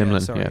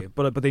Timlin. Yeah.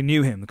 But they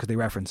knew him because they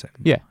reference him.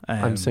 Yeah,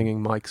 I'm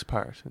singing Mike's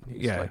part. And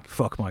he's like,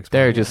 fuck Mike's part.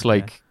 They're just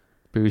like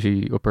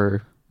bougie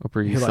Upper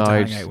East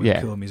Side. Hang out with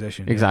a cool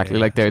musician. Exactly.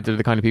 Like they're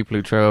the kind of people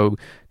who throw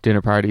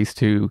dinner parties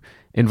to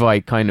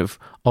invite kind of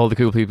all the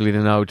cool people they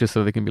know, just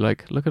so they can be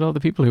like, look at all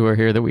the people who are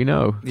here that we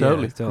know.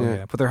 Totally.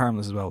 Yeah. But they're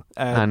harmless as well.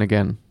 And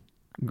again,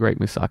 great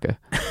moussaka.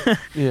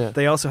 Yeah.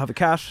 They also have a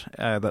cat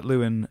that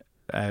Llewyn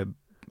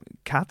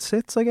cat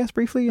sits, I guess,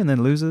 briefly, and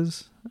then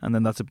loses. And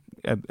then that's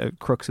a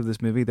crux of this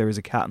movie. There is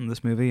a cat in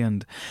this movie,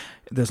 and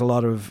there's a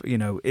lot of,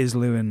 is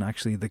Lewin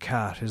actually the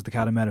cat? Is the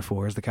cat a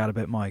metaphor? Is the cat a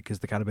bit Mike? Is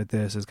the cat a bit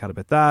this? Is the cat a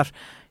bit that?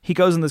 He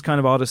goes in this kind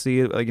of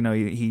odyssey.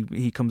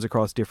 He comes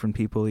across different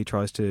people. He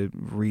tries to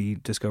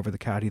rediscover the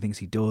cat. He thinks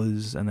he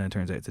does, and then it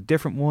turns out it's a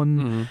different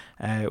one.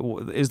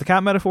 Is the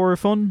cat metaphor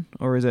fun,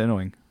 or is it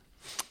annoying?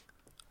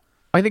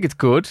 I think it's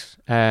good.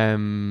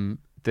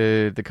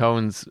 The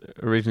Coens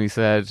originally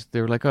said,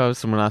 they were like,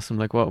 someone asked them,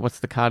 like,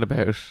 what's the cat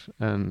about?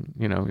 And,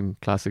 in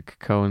classic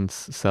Coens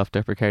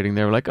self-deprecating,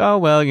 they were like,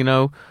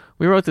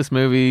 we wrote this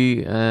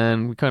movie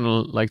and we kind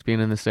of liked being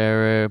in this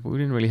era, but we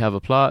didn't really have a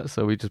plot,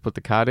 so we just put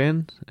the cat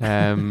in.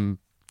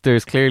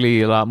 There's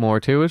clearly a lot more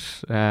to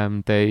it.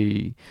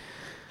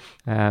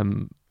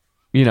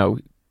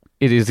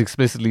 It is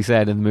explicitly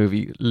said in the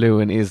movie,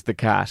 Lewin is the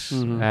cat.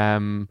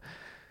 The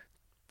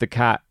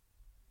cat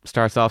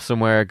starts off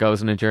somewhere,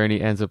 goes on a journey,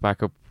 ends up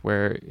back up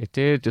where it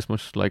did, just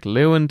much like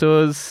Lewin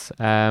does.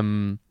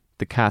 The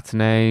cat's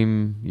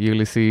name,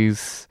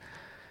 Ulysses,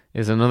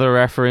 is another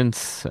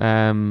reference. This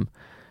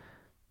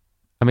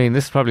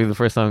is probably the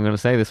first time I'm going to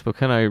say this, but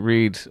can I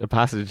read a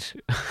passage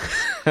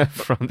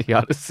from the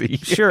Odyssey?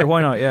 Sure,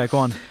 why not? Yeah, go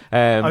on.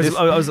 I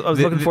was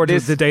looking forward to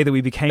the day that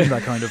we became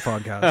that kind of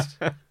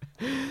podcast.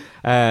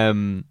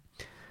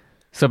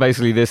 So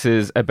basically this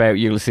is about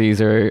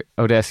Ulysses or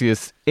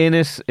Odysseus. In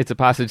it, it's a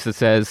passage that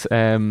says,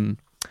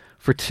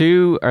 for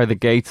two are the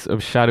gates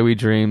of shadowy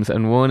dreams,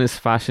 and one is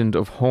fashioned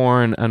of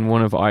horn and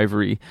one of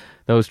ivory.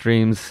 Those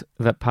dreams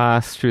that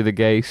pass through the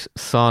gate,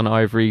 sawn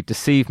ivory,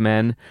 deceive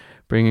men,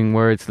 bringing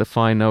words that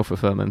find no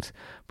fulfillment.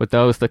 But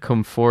those that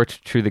come forth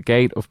through the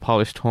gate of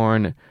polished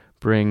horn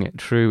bring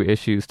true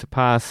issues to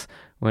pass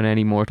when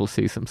any mortal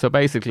sees them. So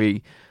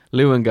basically,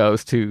 Lewin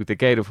goes to the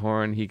Gate of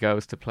Horn. He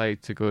goes to play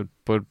to good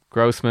Bud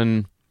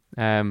Grossman.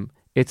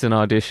 It's an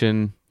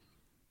audition.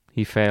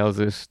 He fails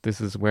it. This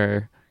is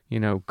where,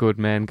 good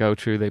men go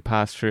through. They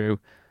pass through.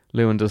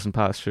 Lewin doesn't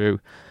pass through.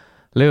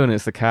 Lewin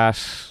is the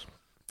cat.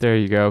 There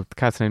you go. The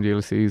cat's named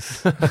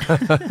Ulysses. Do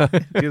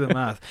the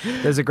math.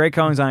 There's a great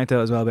Coens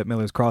anecdote as well about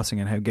Miller's Crossing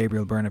and how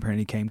Gabriel Byrne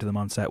apparently came to them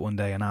on set one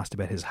day and asked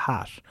about his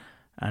hat.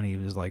 And he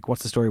was like,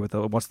 "What's the story with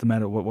what's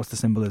the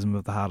symbolism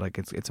of the hat? Like,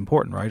 it's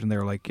important, right?" And they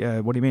were like, "Yeah,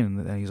 what do you mean?"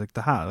 And he's like,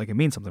 "The hat, like, it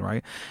means something,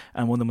 right?"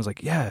 And one of them was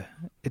like, "Yeah,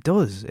 it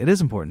does. It is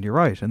important. You're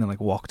right." And then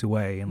walked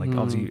away and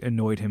obviously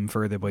annoyed him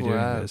further by doing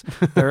this.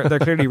 They're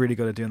clearly really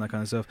good at doing that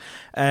kind of stuff.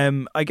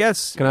 I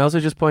guess. Can I also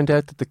just point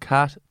out that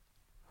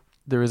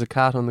there is a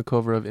cat on the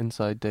cover of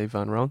Inside Dave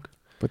Van Ronk.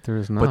 But there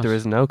is not. But there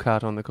is no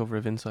cat on the cover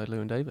of Inside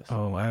Llewyn Davis.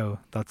 Oh, wow.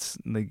 That's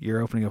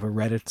you're opening up a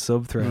Reddit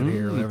sub-thread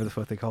here, or whatever the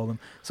fuck they call them.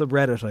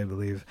 Subreddit, I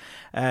believe.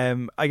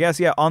 I guess,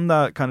 on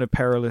that kind of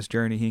perilous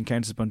journey, he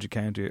encounters a bunch of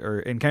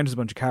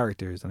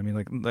characters. And I mean,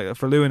 like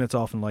for Llewyn, it's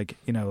often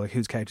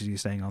whose couch is he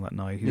staying on that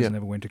night? He doesn't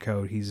have a winter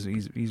coat.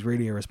 He's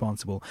really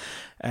irresponsible.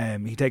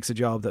 He takes a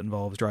job that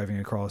involves driving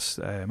across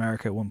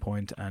America at one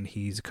point, and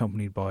he's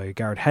accompanied by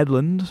Garrett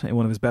Hedlund in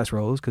one of his best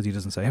roles, because he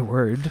doesn't say a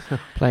word.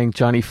 Playing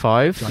Johnny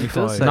Five.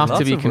 Not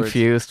to be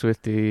confused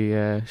with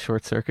the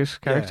Short Circuit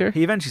character. Yeah.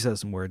 He eventually says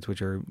some words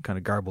which are kind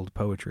of garbled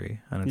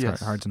poetry, and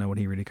it's hard to know what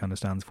he really kind of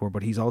stands for.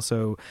 But he's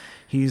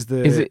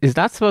the. Is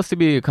that supposed to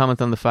be a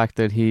comment on the fact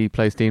that he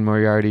plays Dean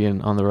Moriarty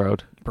in On the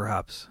Road?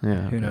 Perhaps.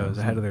 Yeah. Who knows?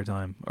 Ahead of their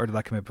time, or did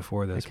that come out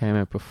before this? It came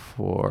out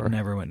before.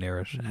 Never went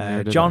near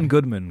it. John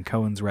Goodman,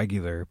 Coen's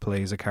regular,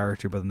 plays a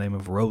character by the name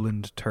of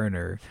Roland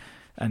Turner,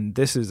 and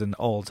this is an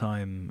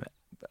all-time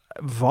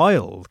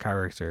vile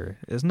character,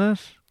 isn't it?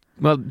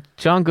 Well,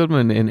 John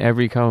Goodman in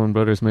every Coen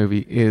Brothers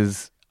movie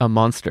is a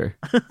monster.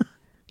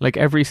 Like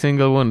every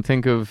single one.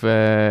 Think of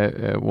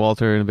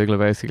Walter in Big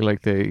Lebowski,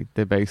 like they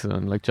base it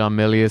on. Like John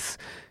Milius,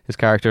 his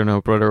character in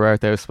O Brother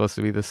Art Thou, is supposed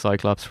to be the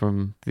Cyclops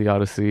from the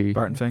Odyssey.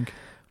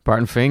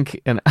 Barton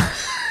Fink, and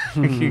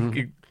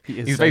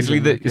he's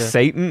basically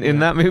Satan in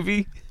that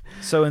movie.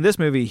 So in this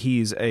movie,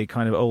 he's a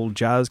kind of old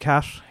jazz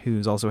cat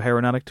who's also a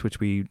heroin addict, which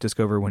we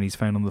discover when he's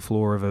found on the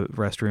floor of a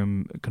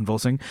restroom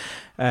convulsing.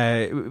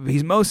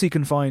 He's mostly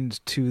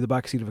confined to the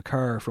backseat of a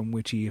car, from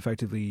which he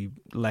effectively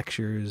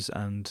lectures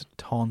and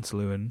taunts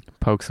Lewin.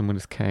 Pokes him with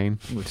his cane.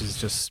 Which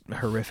is just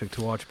horrific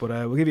to watch, but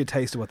we'll give you a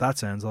taste of what that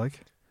sounds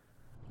like.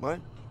 What?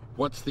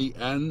 What's the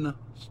N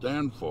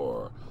stand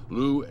for?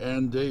 Lou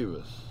N.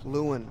 Davis.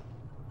 Lewin,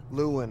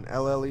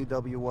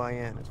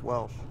 L-L-E-W-Y-N. It's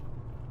Welsh.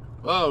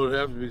 Oh, it would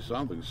have to be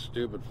something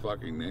stupid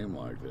fucking name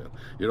like that.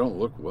 You don't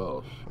look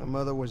Welsh. My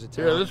mother was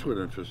Italian. Here, this would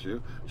interest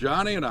you.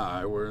 Johnny and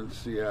I were in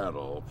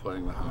Seattle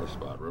playing the High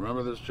Spot.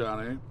 Remember this,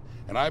 Johnny?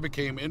 And I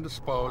became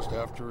indisposed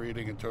after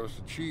eating a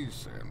toasted cheese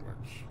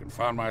sandwich and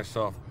found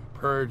myself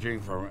purging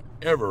from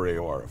every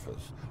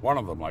orifice, one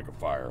of them like a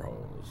fire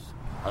hose.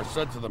 I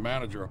said to the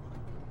manager,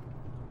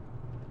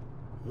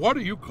 "What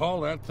do you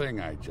call that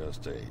thing I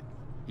just ate?"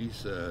 He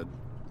said,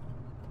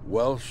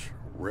 "Welsh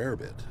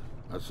rarebit."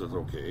 I said,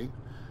 "Okay.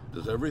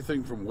 Does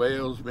everything from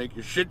Wales make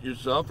you shit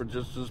yourself or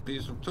just this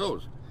piece of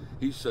toast?"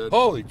 He said,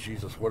 "Holy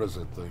Jesus, what is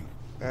that thing?"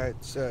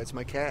 It's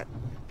my cat.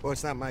 Well,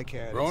 it's not my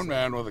cat. Grown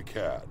man with a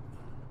cat.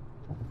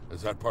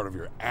 Is that part of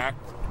your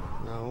act?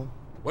 No.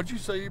 What'd you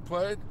say you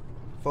played?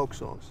 Folk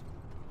songs.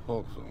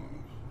 Folk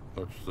songs.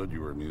 Thought you said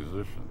you were a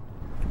musician.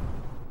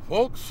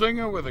 Folk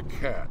singer with a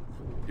cat.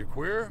 You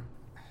queer?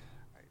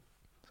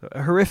 So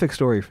a horrific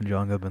story from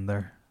John Goodman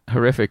there.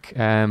 Horrific.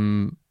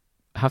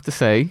 Have to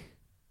say,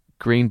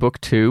 Green Book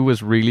 2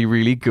 was really,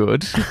 really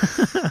good.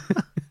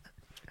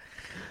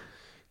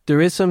 There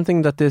is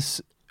something that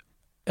this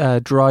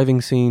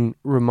driving scene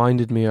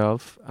reminded me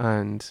of,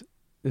 and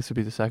this would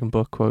be the second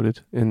book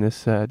quoted in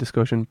this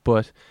discussion,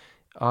 but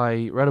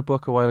I read a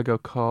book a while ago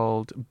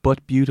called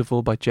But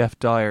Beautiful by Jeff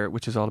Dyer,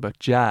 which is all about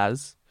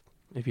jazz.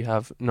 If you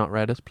have not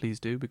read it, please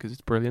do, because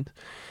it's brilliant.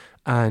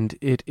 And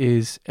it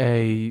is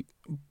a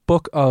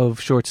book of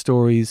short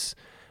stories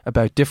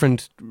about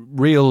different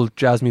real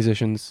jazz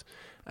musicians,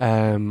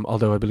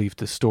 although I believe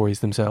the stories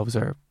themselves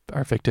are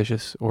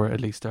fictitious, or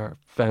at least are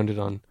founded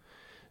on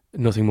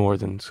nothing more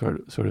than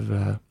sort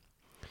of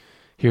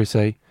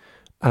hearsay.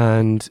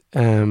 And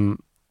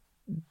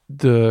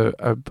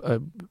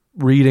the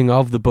reading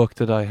of the book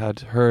that I had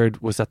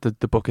heard was that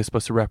the book is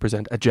supposed to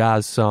represent a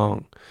jazz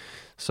song.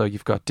 So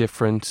you've got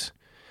different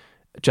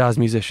jazz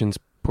musicians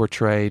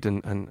portrayed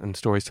and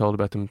stories told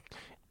about them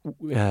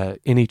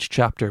in each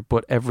chapter,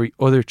 but every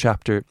other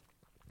chapter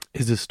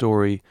is a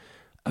story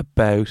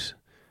about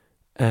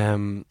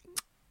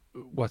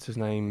what's his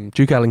name,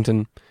 Duke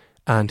Ellington,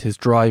 and his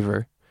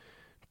driver,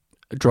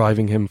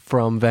 driving him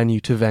from venue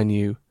to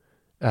venue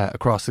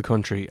across the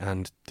country,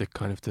 and the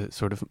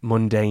sort of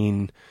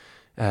mundane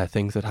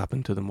things that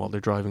happen to them while they're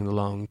driving the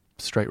long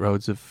straight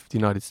roads of the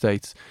United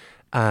States.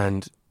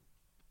 And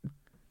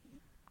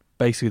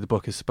basically the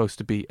book is supposed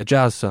to be a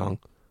jazz song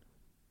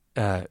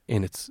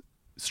in its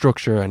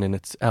structure and in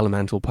its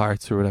elemental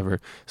parts or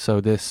whatever.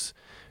 So this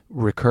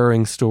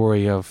recurring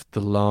story of the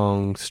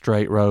long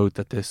straight road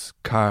that this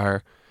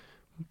car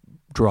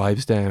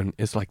drives down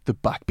is like the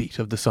backbeat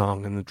of the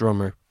song, and the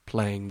drummer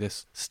playing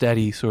this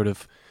steady sort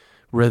of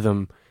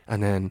rhythm.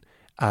 And then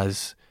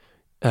as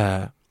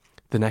the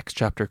next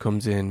chapter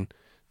comes in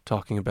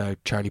talking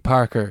about Charlie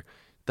Parker,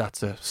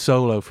 that's a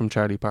solo from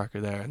Charlie Parker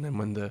there. And then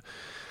when the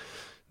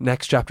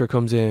next chapter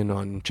comes in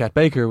on Chet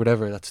Baker or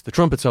whatever, that's the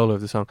trumpet solo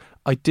of the song.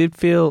 I did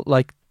feel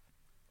like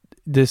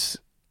this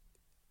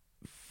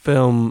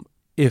film,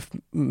 if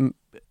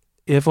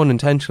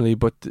unintentionally,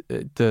 but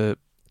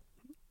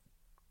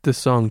the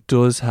song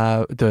does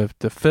have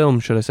the film,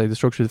 should I say, the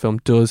structure of the film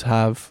does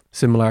have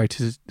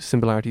similarities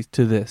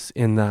to this,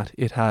 in that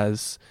it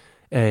has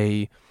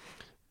a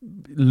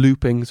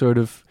looping sort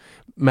of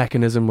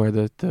mechanism where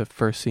the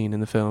first scene in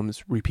the film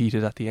is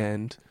repeated at the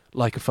end,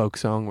 like a folk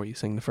song where you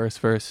sing the first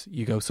verse,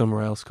 you go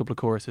somewhere else, a couple of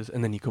choruses,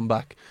 and then you come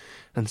back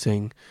and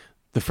sing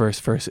the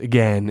first verse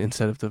again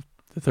instead of the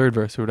third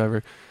verse or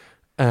whatever.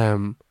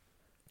 I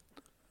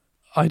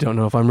don't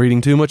know if I'm reading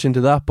too much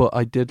into that, but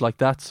I did like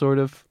that sort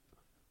of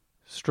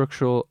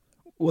structural.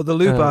 Well, the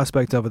loop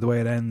aspect of it, the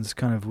way it ends,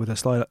 kind of with a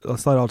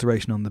slight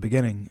alteration on the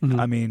beginning. Mm-hmm.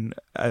 I mean,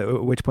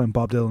 at which point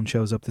Bob Dylan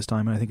shows up this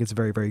time, and I think it's a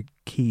very, very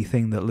key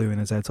thing that Lewin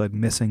is outside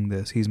missing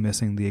this. He's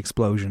missing the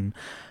explosion,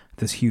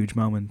 this huge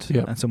moment,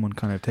 and someone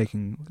kind of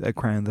taking a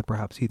crown that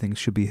perhaps he thinks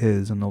should be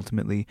his, and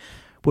ultimately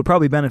would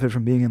probably benefit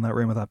from being in that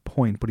room at that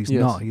point, but he's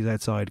not. He's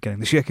outside getting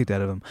the shit kicked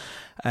out of him.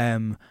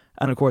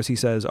 And of course he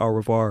says au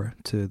revoir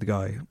to the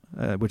guy,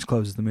 which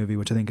closes the movie,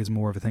 which I think is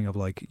more of a thing of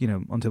like,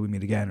 until we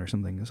meet again or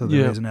something. So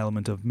there is an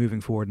element of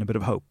moving forward and a bit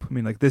of hope. I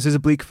mean, like, this is a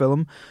bleak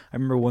film. I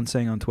remember once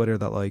saying on Twitter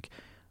that, like,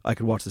 I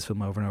could watch this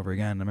film over and over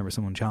again. I remember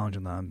someone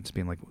challenging that and just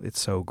being like,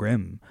 it's so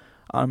grim.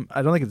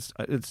 I don't think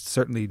it's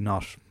certainly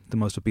not the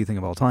most upbeat thing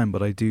of all time,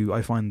 but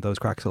I find those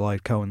cracks of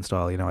light, Cohen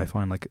style, I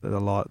find like a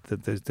lot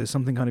that there's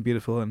something kind of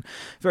beautiful and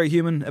very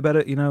human about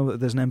it.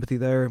 There's an empathy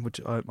there, which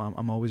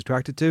I'm always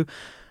attracted to.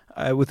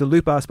 With the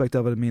loop aspect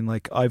of it, I mean,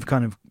 like, I've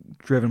kind of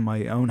driven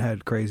my own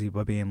head crazy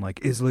by being like,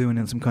 is Lewin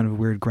in some kind of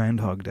weird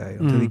Groundhog Day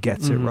until he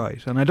gets it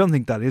right? And I don't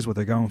think that is what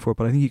they're going for,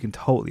 but I think you can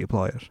totally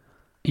apply it.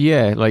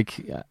 Yeah,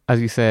 like, as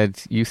you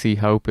said, you see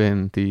hope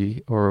in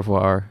the au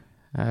revoir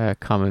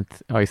comment.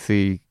 I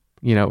see,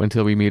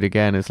 until we meet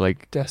again is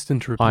like,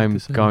 destined to repeat I'm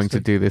going to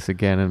do this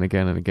again and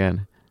again and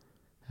again.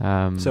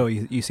 So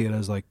you see it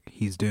as like,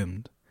 he's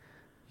doomed?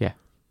 Yeah.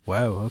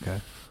 Wow,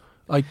 okay.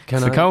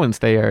 Coens,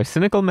 they are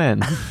cynical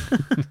men.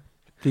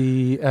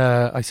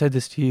 I said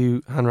this to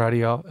you,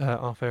 Hanratty,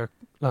 off air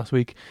last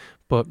week,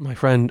 but my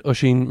friend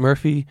Oisin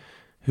Murphy,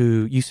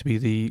 who used to be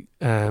the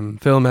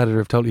film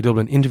editor of Totally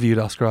Dublin, interviewed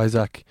Oscar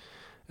Isaac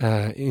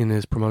in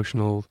his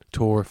promotional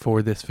tour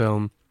for this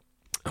film.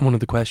 And one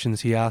of the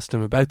questions he asked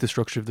him about the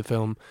structure of the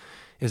film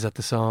is that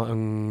the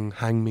song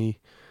Hang Me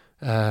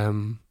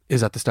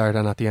is at the start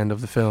and at the end of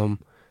the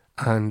film,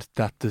 and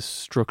that the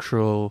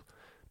structural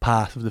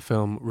path of the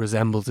film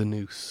resembles a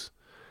noose.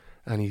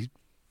 And he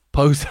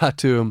posed that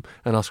to him,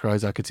 and Oscar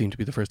Isaac, it seemed to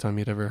be the first time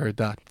he'd ever heard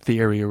that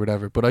theory or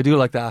whatever. But I do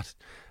like that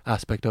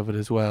aspect of it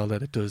as well,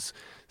 that it does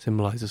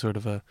symbolise a sort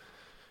of a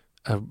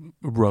a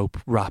rope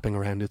wrapping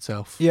around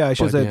itself. Yeah, I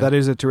should by say the that end.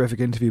 is a terrific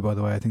interview, by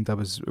the way. I think that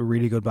was a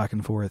really good back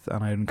and forth,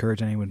 and I'd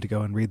encourage anyone to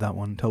go and read that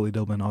one. Totally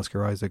Dublin,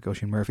 Oscar Isaac,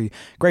 Oisin Murphy.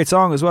 Great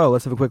song as well.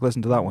 Let's have a quick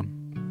listen to that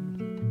one.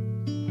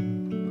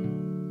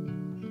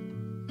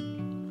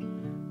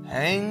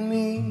 Hang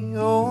me,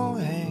 oh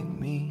hang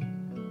me,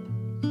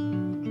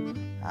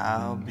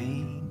 I'll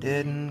be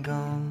dead and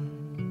gone.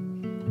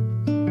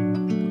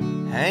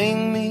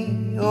 Hang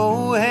me,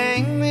 oh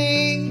hang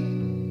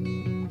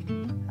me,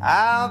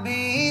 I'll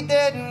be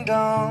dead and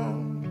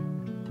gone.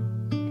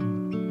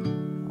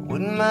 I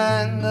wouldn't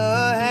mind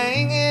the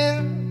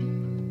hanging,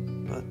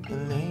 but the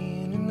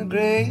laying in the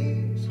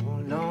grave so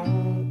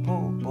long,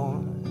 poor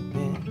boy,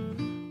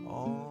 been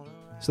all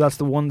around. So that's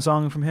the one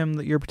song from him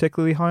that you're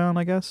particularly high on,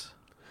 I guess?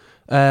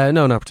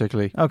 No, not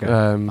particularly. Okay.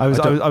 I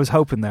was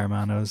hoping there,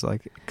 man. I was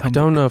like, I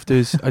don't know if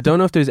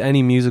there's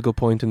any musical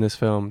point in this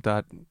film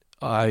that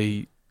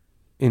I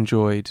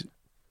enjoyed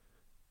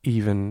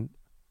even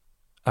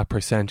a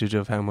percentage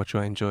of how much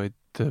I enjoyed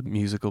the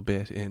musical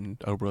bit in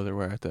Oh Brother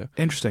Where Art Thou.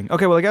 Interesting.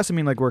 Okay, well, I guess, I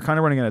mean, like, we're kind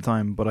of running out of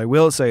time, but I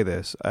will say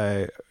this.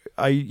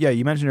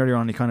 You mentioned earlier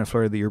on, you kind of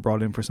flirted that you're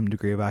brought in for some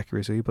degree of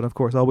accuracy, but of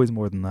course, always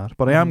more than that.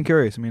 But I am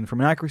curious, I mean,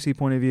 from an accuracy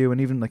point of view, and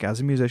even like as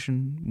a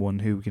musician, one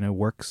who, you know,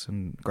 works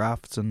and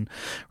grafts and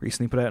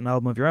recently put out an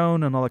album of your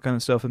own and all that kind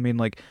of stuff, I mean,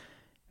 like,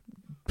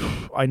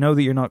 I know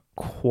that you're not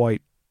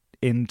quite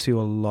into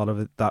a lot of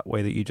it that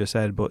way that you just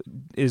said, but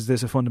is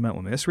this a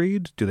fundamental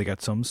misread? Do they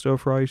get some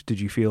stuff right?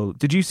 Did you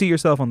see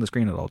yourself on the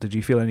screen at all? Did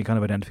you feel any kind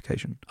of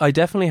identification? I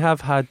definitely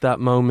have had that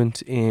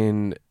moment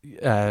in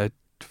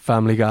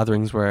family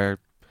gatherings where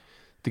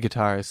the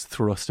guitar is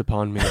thrust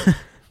upon me,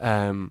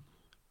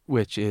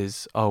 which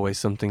is always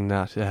something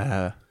that,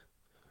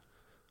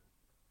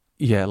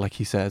 like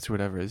he says, or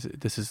whatever,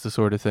 this is the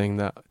sort of thing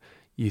that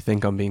you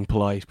think I'm being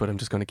polite, but I'm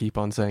just going to keep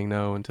on saying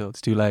no until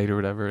it's too late or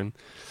whatever, and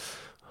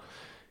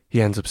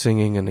he ends up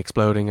singing and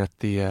exploding at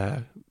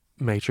the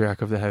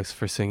matriarch of the house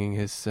for singing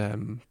his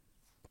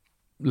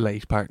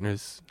late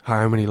partner's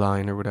harmony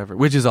line or whatever,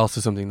 which is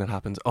also something that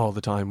happens all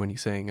the time when you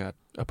sing at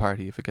a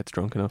party if it gets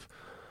drunk enough.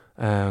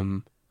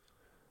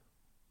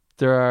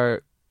 There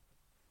are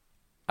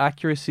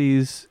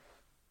accuracies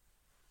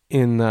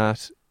in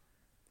that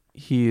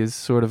he is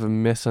sort of a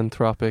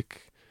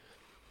misanthropic,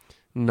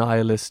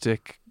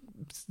 nihilistic,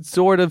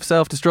 sort of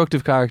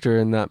self-destructive character,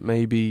 in that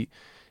maybe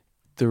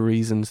the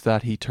reasons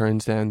that he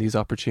turns down these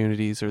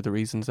opportunities or the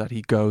reasons that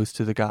he goes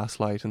to the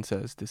Gaslight and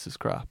says this is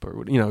crap,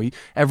 or, you know,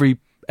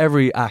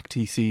 every act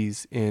he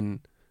sees in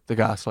the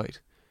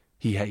Gaslight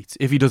he hates.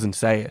 If he doesn't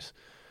say it,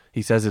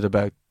 he says it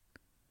about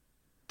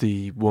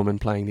the woman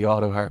playing the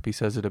auto harp. He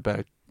says it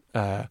about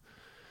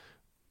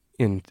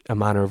in a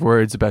manner of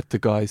words about the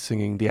guys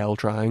singing the L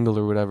triangle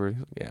or whatever.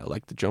 Yeah,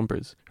 like the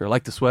jumpers or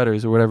like the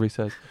sweaters or whatever he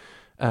says.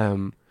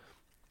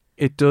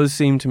 It does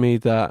seem to me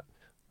that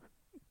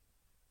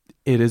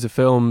it is a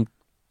film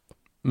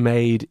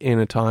made in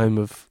a time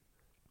of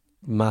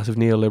massive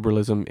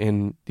neoliberalism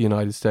in the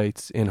United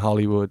States, in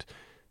Hollywood,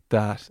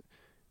 that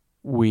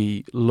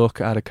we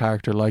look at a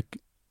character like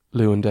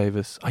Llewyn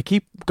Davis. I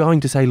keep going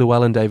to say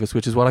Llewellyn Davis,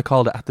 which is what I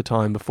called it at the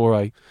time before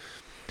I...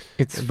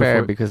 It's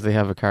fair because they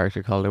have a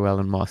character called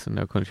Llewellyn Moss in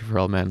No Country for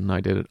Old Men, and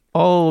I did it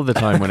all the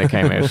time when it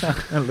came out.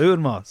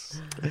 Llewyn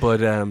Moss.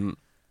 But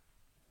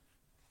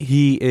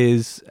he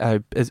is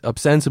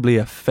ostensibly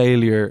a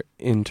failure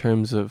in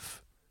terms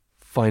of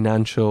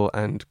financial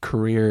and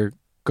career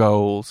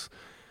goals,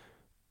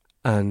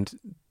 and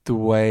the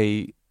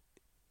way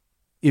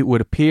it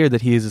would appear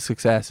that he is a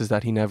success is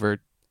that he never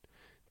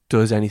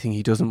does anything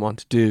he doesn't want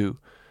to do,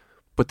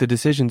 but the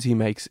decisions he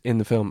makes in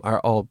the film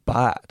are all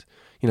bad.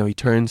 You know, he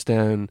turns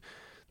down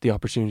the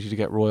opportunity to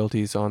get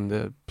royalties on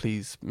the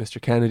Please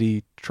Mr.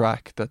 Kennedy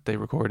track that they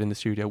record in the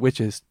studio,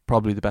 which is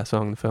probably the best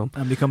song in the film,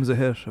 and becomes a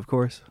hit, of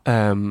course.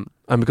 And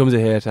becomes a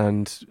hit,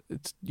 and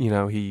it's, you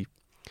know, he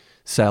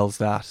sells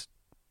that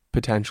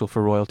potential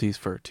for royalties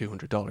for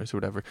 $200 or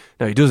whatever.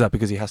 Now he does that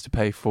because he has to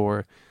pay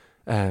for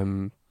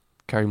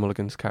Carey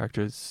Mulligan's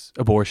character's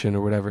abortion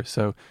or whatever,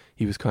 so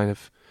he was kind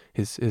of,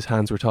 his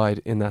hands were tied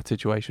in that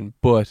situation.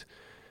 But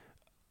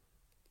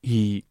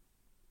he,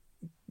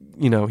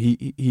 you know,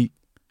 he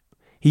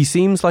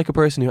seems like a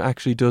person who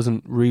actually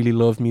doesn't really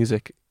love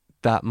music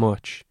that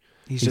much.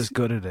 He's just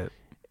good at it.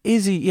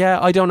 Is he? Yeah,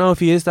 I don't know if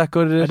he is that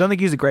good at it. I don't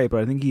think he's great,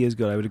 but I think he is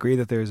good. I would agree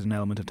that there's an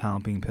element of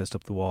talent being pissed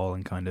up the wall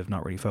and kind of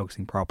not really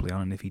focusing properly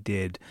on it. If he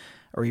did,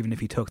 or even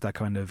if he took that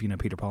kind of, you know,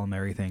 Peter, Paul and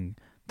Mary thing,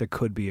 there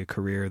could be a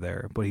career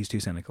there, but he's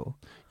too cynical.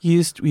 He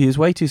is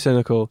way too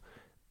cynical.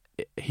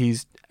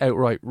 He's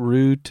outright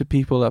rude to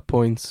people at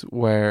points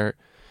where,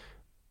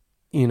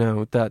 you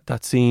know,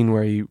 that scene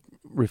where he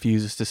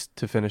refuses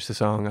to finish the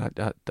song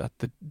at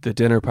the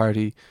dinner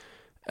party.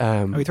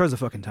 He throws a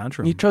fucking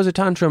tantrum. He throws a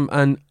tantrum,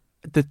 and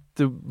the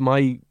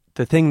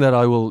thing that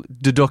I will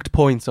deduct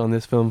points on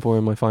this film for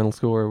in my final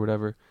score or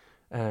whatever.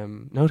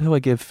 Note how I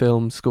give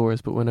film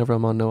scores, but whenever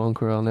I'm on No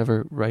Encore, I'll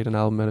never rate an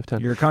album out of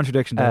 10. You're a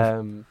contradiction,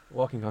 Dave.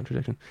 Walking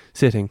contradiction.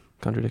 Sitting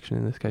contradiction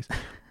in this case.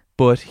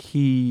 But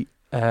he...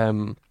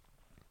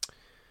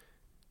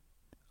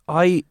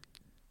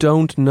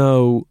 don't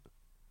know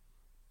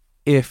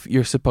if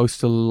you're supposed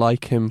to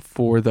like him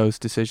for those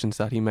decisions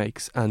that he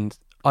makes. And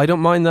I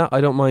don't mind that.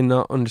 I don't mind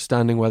not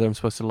understanding whether I'm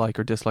supposed to like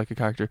or dislike a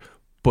character.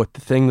 But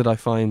the thing that I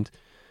find,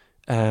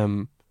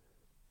 the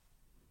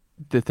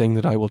thing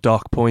that I will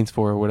dock points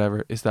for or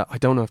whatever, is that I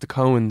don't know if the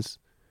Coens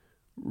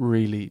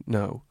really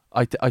know.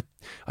 I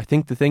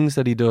think the things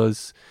that he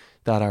does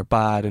that are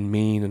bad and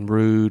mean and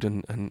rude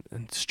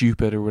and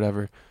stupid or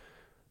whatever,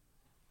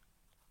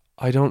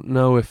 I don't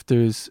know if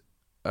there's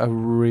a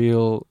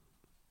real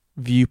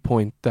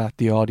viewpoint that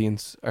the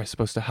audience are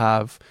supposed to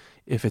have,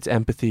 if it's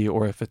empathy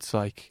or if it's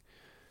like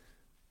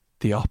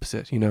the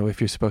opposite, you know,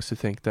 if you're supposed to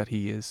think that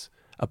he is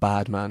a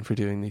bad man for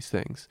doing these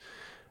things.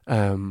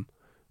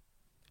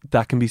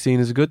 That can be seen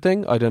as a good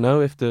thing. I don't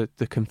know if the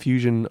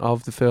confusion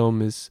of the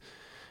film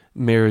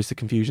mirrors the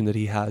confusion that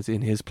he has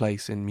in his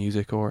place in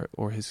music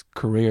or his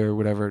career or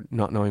whatever,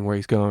 not knowing where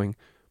he's going.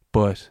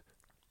 But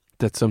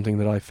that's something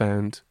that I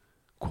found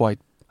quite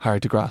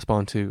hard to grasp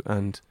onto,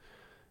 and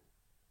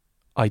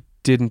I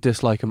didn't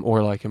dislike him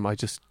or like him. I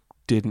just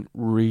didn't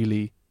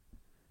really...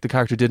 The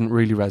character didn't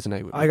really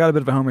resonate with me. I got a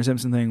bit of a Homer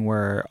Simpson thing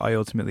where I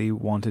ultimately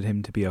wanted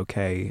him to be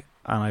okay,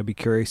 and I'd be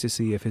curious to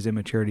see if his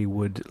immaturity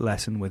would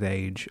lessen with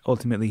age.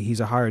 Ultimately, he's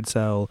a hard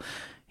sell.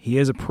 He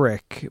is a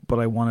prick, but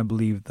I want to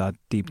believe that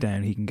deep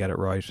down he can get it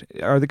right.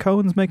 Are the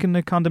Coens making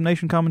a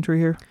condemnation commentary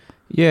here?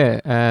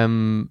 Yeah,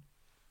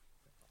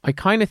 I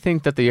kind of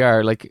think that they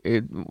are. Like,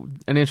 an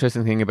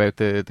interesting thing about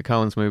the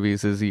Coens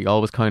movies is you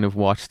always kind of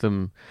watch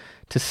them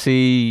to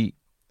see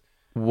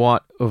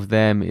what of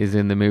them is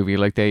in the movie.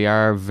 Like, they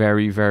are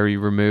very, very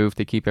removed.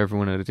 They keep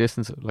everyone at a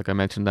distance. Like I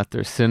mentioned, that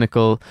they're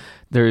cynical.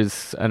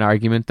 There's an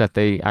argument that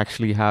they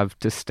actually have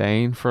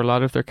disdain for a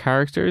lot of their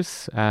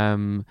characters.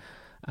 And,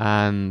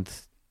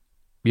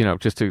 you know,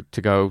 just to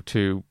go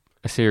to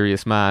A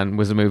Serious Man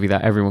was a movie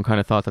that everyone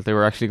kind of thought that they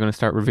were actually going to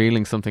start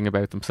revealing something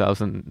about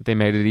themselves, and they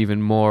made it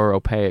even more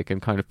opaque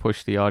and kind of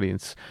pushed the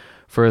audience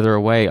further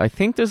away. I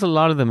think there's a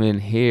lot of them in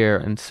here,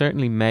 and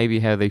certainly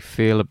maybe how they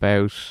feel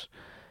about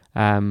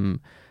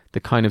the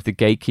kind of the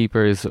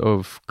gatekeepers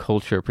of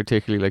culture,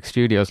 particularly like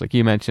studios. Like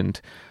you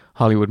mentioned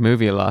Hollywood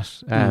Movie a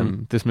lot.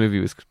 This movie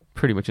was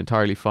pretty much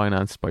entirely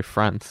financed by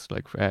France,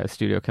 like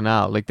Studio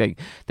Canal. Like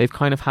they've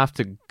kind of have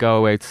to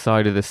go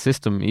outside of the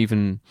system.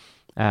 Even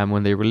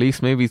when they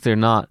release movies, they're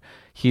not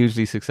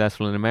hugely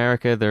successful in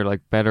America. They're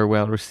like better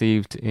well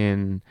received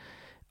in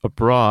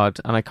abroad.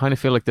 And I kind of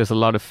feel like there's a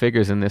lot of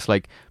figures in this,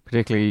 like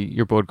particularly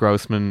your Bud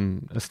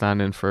Grossman, a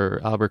stand-in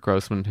for Albert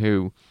Grossman,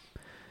 who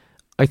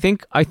I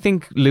think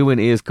Lewin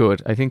is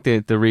good. I think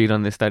the read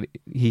on this, that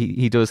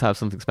he does have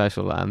something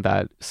special, and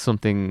that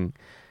something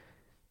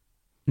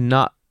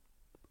not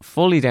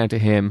fully down to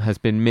him has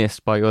been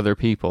missed by other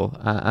people.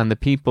 And the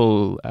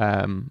people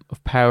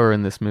of power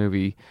in this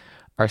movie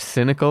are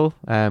cynical.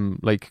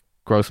 Like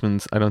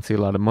Grossman's "I don't see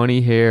a lot of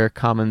money here"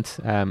 comment.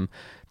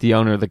 The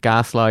owner of the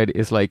Gaslight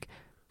is like,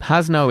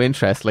 has no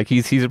interest. Like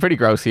he's a pretty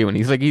gross human.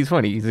 He's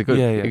funny. He's a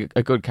good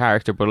a good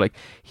character, but like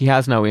he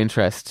has no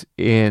interest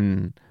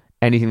in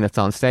anything that's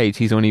on stage.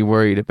 He's only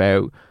worried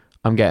about,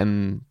 I'm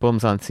getting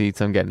bums on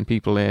seats, I'm getting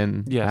people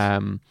in.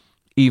 Yes.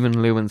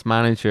 Even Lewin's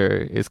manager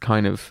is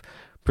kind of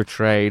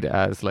portrayed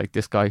as like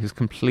this guy who's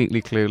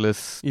completely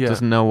clueless,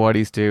 doesn't know what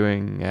he's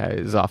doing.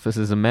 His office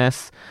is a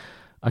mess.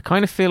 I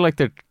kind of feel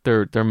like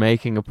they're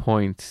making a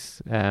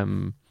point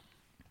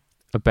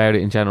about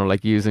it in general,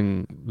 like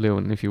using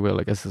Lewin, if you will,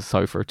 like as a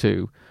cipher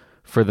too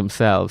for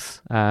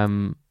themselves.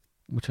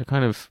 Which I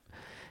kind of,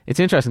 it's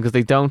interesting because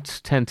they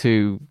don't tend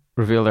to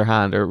reveal their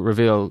hand or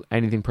reveal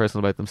anything personal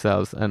about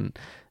themselves, and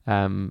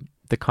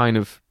the kind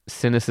of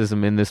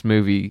cynicism in this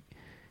movie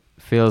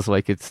feels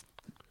like it's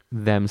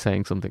them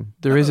saying something.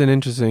 There is an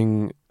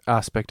interesting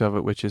aspect of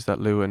it, which is that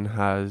Lewin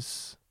had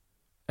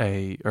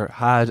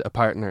a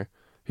partner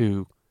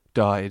who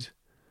died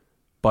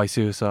by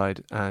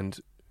suicide, and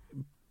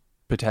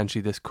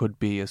potentially this could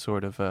be a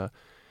sort of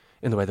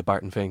in the way that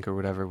Barton Fink or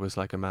whatever was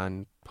like a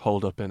man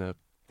holed up in a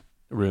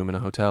room in a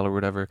hotel or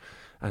whatever,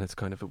 and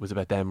it was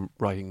about them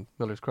writing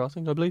Miller's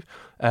Crossing, I believe.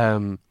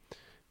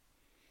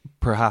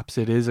 Perhaps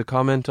it is a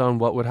comment on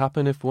what would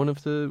happen if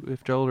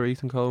if Joel or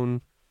Ethan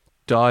Coen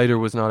died or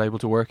was not able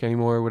to work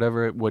anymore or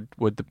whatever.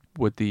 Would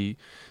the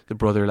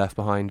brother left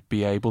behind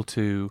be able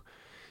to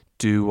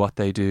do what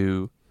they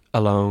do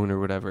alone or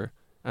whatever?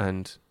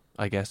 And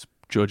I guess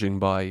judging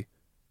by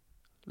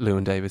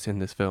Llewyn Davis in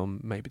this film,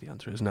 maybe the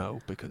answer is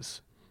no,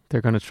 because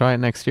they're going to try it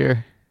next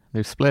year.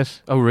 They've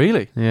split. Oh,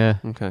 really? Yeah.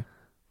 Okay.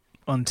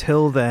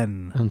 Until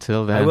then,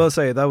 I will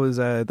say that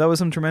was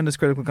some tremendous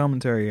critical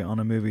commentary on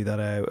a movie that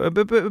a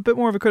bit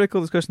more of a critical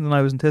discussion than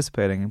I was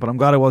anticipating. But I'm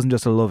glad it wasn't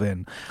just a love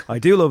in. I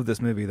do love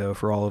this movie though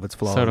for all of its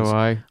flaws. So do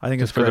I. I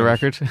think just it's for the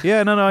record.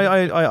 Yeah, no,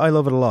 I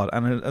love it a lot.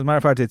 And as a matter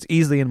of fact, it's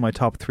easily in my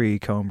top 3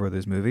 Coen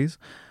Brothers movies,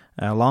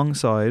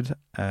 alongside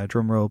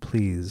drumroll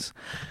please,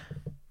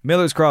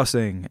 Miller's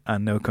Crossing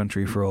and No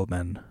Country for Old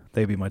Men.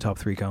 They'd be my top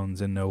 3 Coens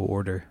in no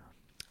order.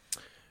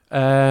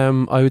 I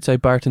would say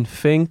Barton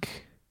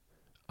Fink.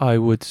 I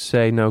would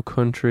say No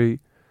Country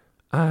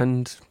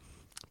and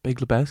Big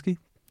Lebowski,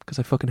 Because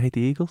I fucking hate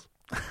the Eagles.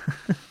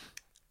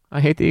 I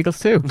hate the Eagles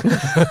too.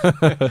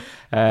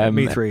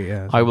 Me three,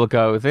 yeah. I will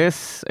go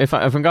this. If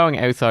I'm going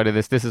outside of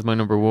this is my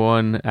number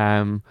one.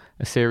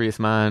 A Serious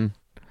Man,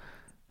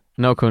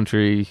 No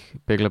Country,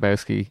 Big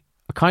Lebowski.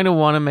 I kind of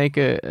want to make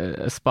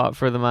a spot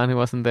for The Man Who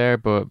Wasn't There,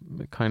 but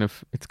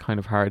it's kind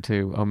of hard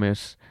to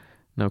omit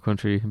No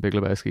Country and Big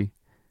Lebowski.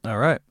 All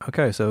right.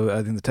 Okay. So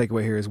I think the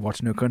takeaway here is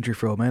watch No Country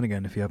for Old Men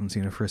again if you haven't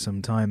seen it for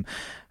some time.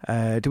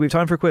 Do we have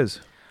time for a quiz?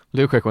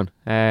 We'll do a quick one.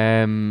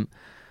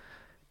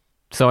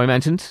 So I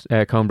mentioned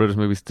Coen Brothers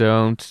movies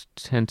don't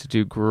tend to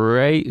do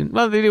great.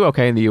 Well, they do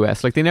okay in the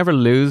US. Like, they never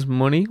lose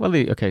money. Well,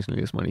 they occasionally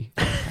lose money.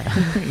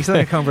 He's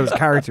like a Coen Brothers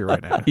character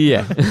right now.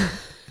 Yeah.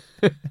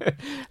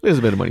 Lose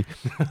a bit of money.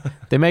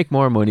 They make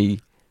more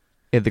money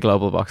in the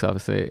global box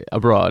office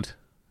abroad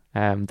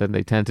than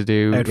they tend to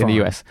do in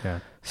the US. Yeah.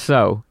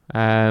 So,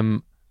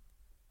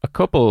 a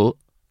couple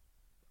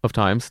of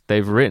times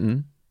they've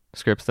written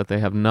scripts that they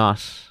have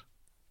not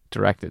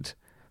directed.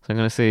 So I'm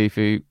going to see if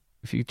you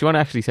do you want to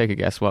actually take a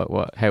guess how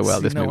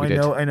well this movie did?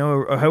 I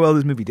know how well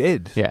this movie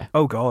did. Yeah.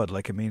 Oh God!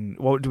 Like, I mean,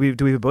 what do we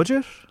have a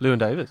budget? Llewyn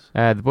Davis.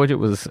 The budget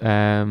was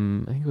I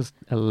think it was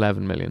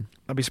 11 million.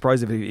 I'd be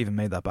surprised if he even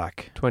made that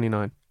back.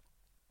 29.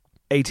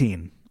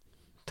 18.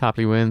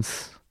 Tapley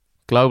wins.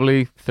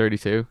 Globally,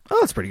 32. Oh,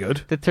 that's pretty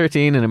good. Did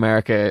 13 in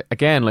America.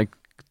 Again, like,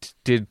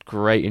 did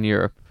great in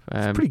Europe.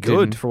 It's pretty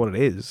good for what it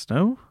is,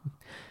 no?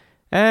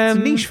 It's a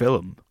niche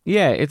film.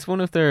 Yeah, it's one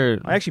of their...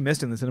 I actually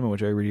missed it in the cinema,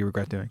 which I really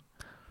regret doing.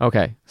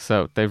 Okay,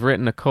 so they've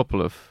written a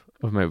couple of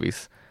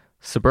movies.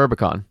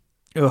 Suburbicon.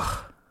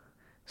 Ugh.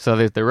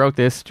 So they wrote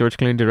this. George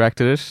Clooney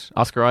directed it.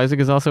 Oscar Isaac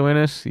is also in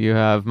it. You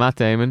have Matt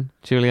Damon,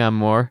 Julianne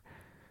Moore.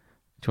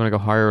 Do you want to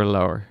go higher or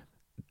lower?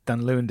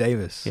 Than Llewyn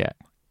Davis? Yeah.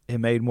 It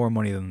made more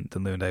money than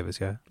Llewyn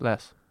Davis, yeah.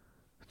 Less.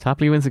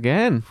 Tapley wins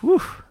again.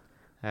 Whew.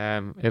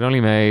 It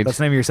only made... That's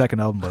the name of your second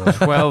album, by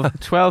the way.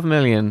 12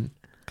 million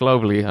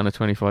globally on a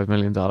 $25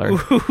 million.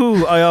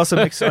 Ooh, I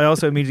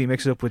also immediately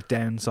mixed it up with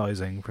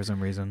Downsizing for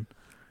some reason.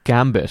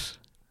 Gambit.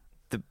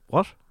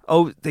 What?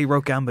 Oh, they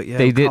wrote Gambit, yeah.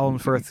 They did. Colin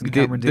Firth and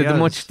Cameron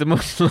Diaz. The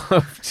much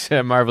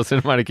loved Marvel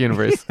Cinematic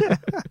Universe.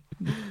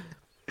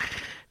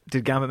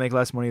 Did Gambit make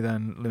less money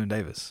than Llewyn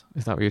Davis?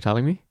 Is that what you're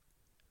telling me?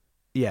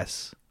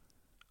 Yes.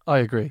 I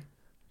agree.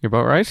 You're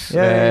both right.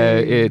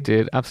 Yay. It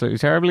did absolutely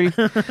terribly.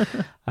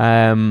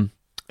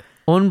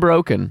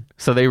 Unbroken.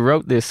 So they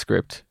wrote this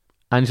script.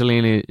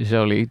 Angelina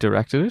Jolie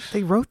directed it.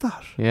 They wrote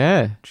that?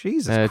 Yeah.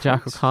 Jesus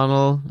Jack Christ.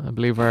 O'Connell, I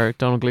believe, or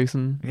Donald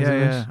Gleeson.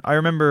 Yeah. I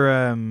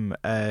remember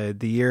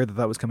the year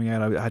that was coming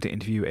out, I had to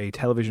interview a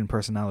television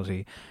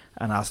personality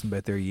and ask them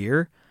about their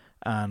year.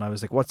 And I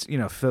was like, what's,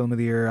 film of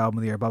the year, album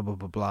of the year, blah, blah,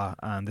 blah, blah.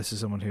 And this is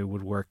someone who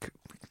would work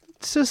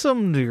to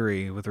some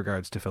degree with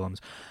regards to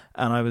films.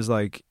 And I was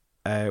like,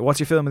 what's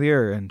your film of the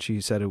year? And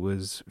she said it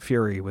was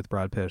Fury with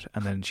Brad Pitt.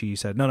 And then she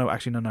said, no,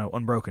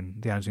 Unbroken,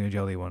 the Angelina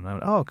Jolie one. And I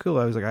went, oh, cool.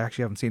 I was like, I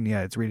actually haven't seen it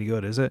yet. It's really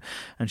good, is it?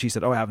 And she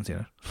said, oh, I haven't seen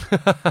it.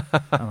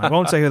 And I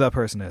won't say who that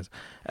person is.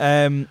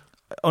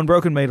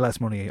 Unbroken made less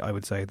money, I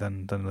would say,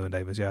 than Llewyn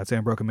Davis. Yeah, I'd say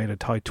Unbroken made a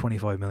tight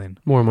 25 million.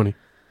 More money.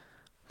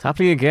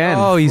 Tapley again.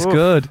 Oh, he's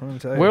good.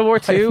 World War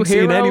II hero.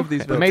 Seen any of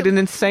these films. Made an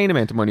insane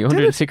amount of money.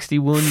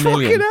 161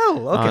 million. Fucking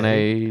hell. Okay. On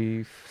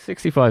a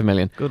 65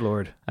 million. Good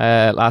lord.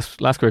 Last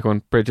quick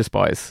one. Bridge of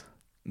Spies.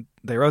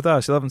 They wrote that. I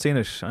still haven't seen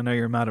it. I know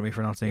you're mad at me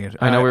for not seeing it.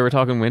 I know we were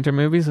talking winter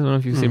movies. I don't know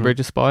if you've seen Bridge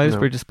of Spies. No.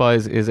 Bridge of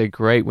Spies is a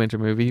great winter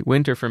movie.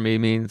 Winter for me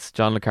means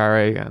John le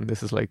Carre, and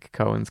this is like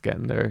Cohen's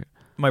getting there.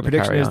 My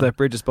prediction is that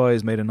Bridge of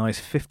Spies made a nice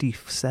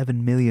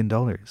 $57 million.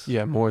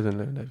 Yeah, more than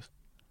Llewyn Davis.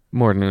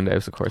 More than Llewyn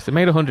Davis, of course. It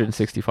made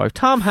 165.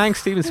 Tom Hanks,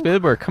 Steven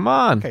Spielberg. Come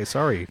on. Okay,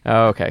 sorry.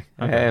 Oh, okay.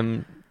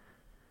 Okay.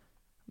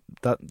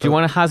 Do you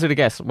want to hazard a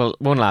guess? Well,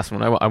 one last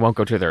one. I won't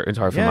go through their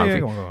entire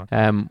filmography. Go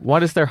on.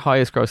 What is their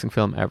highest grossing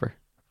film ever?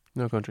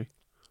 No Country.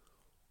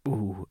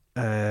 Ooh.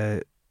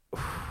 God.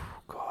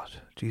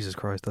 Jesus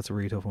Christ, that's a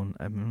really tough one.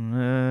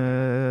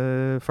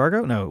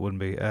 Fargo? No, it wouldn't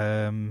be.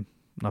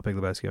 Not Big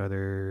Lebowski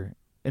either.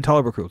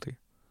 Intolerable Cruelty.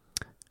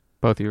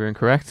 Both of you are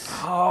incorrect.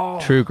 Oh.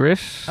 True Grit.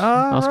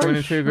 Oscar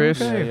winning True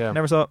Grit. Okay. Yeah.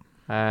 Never saw it.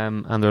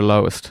 And their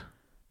lowest.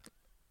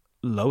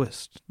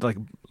 Lowest? Like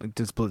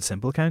does Blood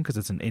Simple count? Because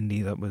it's an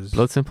indie that was...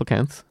 Blood Simple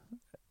counts.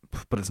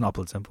 But it's not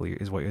Blood Simple,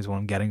 is what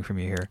I'm getting from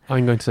you here.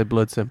 I'm going to say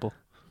Blood Simple.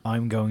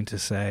 I'm going to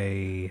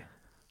say...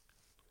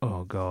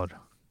 Oh, God.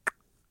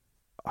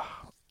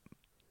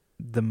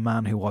 The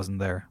Man Who Wasn't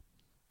There.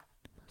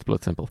 It's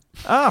Blood Simple.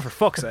 Ah, for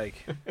fuck's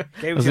sake.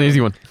 That's an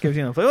easy one. Well,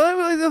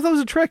 that was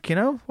a trick,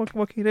 What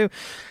can you do?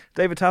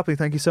 David Tapley,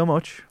 thank you so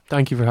much.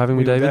 Thank you for having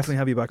me, David. We'll definitely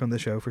have you back on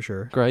this show for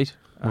sure. Great.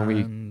 When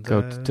we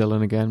go to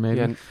Dylan again, maybe.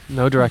 Yeah,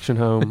 no Direction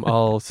Home,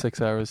 all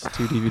 6 hours,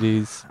 2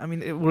 DVDs. I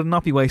mean, it would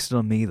not be wasted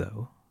on me,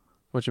 though.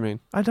 What do you mean?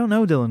 I don't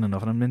know Dylan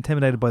enough, and I'm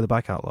intimidated by the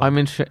back catalogue.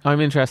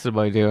 I'm interested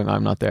by doing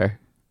I'm Not There.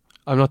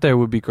 I'm Not There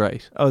would be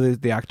great. Oh,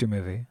 the actor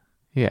movie.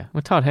 Yeah,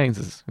 well, Todd Haynes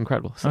is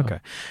incredible. So. Okay,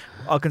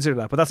 I'll consider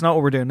that. But that's not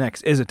what we're doing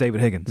next, is it,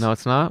 David Higgins? No,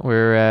 it's not.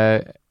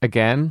 We're,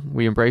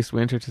 we embraced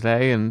winter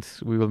today, and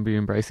we will be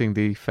embracing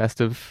the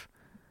festive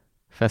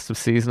festive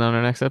season on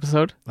our next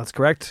episode? That's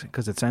correct,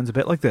 because it sounds a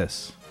bit like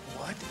this.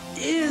 What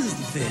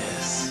is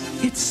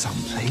this? It's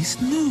someplace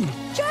new.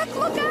 Jack,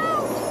 look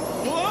out!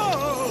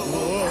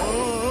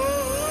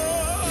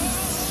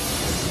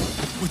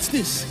 What's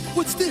this?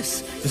 What's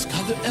this? There's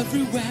color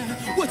everywhere.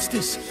 What's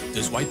this?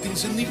 There's white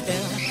things in the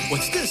air.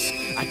 What's this?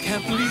 I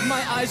can't believe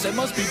my eyes. I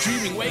must be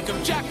dreaming. Wake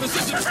up, Jack. This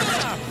isn't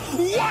fair.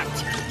 What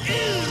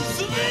is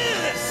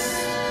this?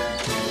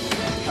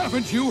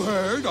 Haven't you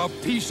heard of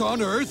peace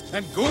on earth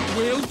and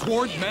goodwill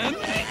toward men?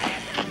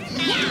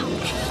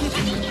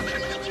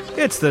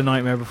 It's The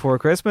Nightmare Before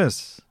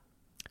Christmas.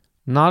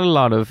 Not a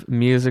lot of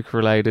music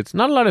related.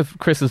 Not a lot of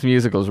Christmas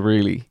musicals,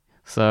 really.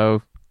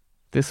 So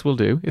this will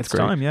do. It's great.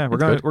 Time, yeah. We're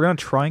gonna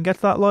try and get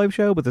to that live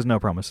show, but there's no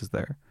promises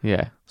there.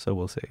 Yeah. So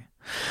we'll see.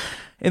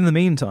 In the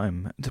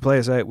meantime, to play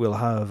us out, we'll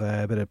have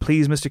a bit of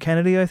Please Mr.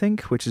 Kennedy, I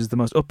think, which is the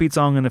most upbeat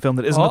song in a film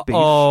that isn't upbeat.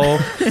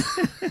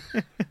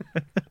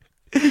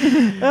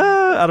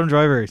 Adam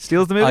Driver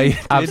steals the movie.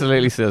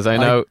 Absolutely steals. I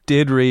know. I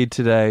did read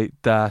today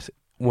that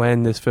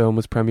when this film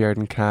was premiered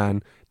in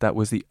Cannes, that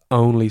was the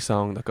only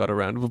song that got a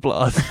round of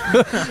applause.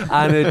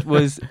 And it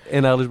was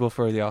ineligible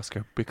for the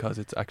Oscar because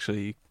it's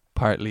actually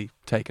partly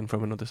taken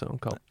from another song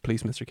called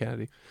Please Mr.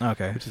 Kennedy.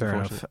 Okay, fair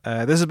enough.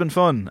 This has been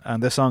fun,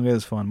 and this song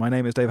is fun. My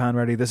name is Dave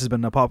Hanratty. This has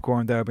been A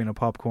Popcorn, there been A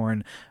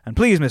Popcorn. And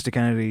please, Mr.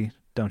 Kennedy,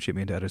 don't shoot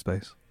me into outer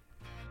space.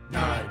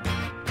 9,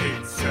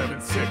 8,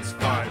 7, 6,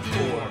 5,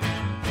 4,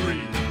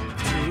 3,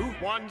 2.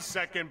 1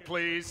 second,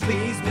 please.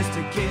 Please,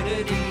 Mr.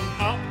 Kennedy.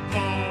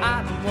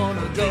 I don't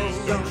wanna go.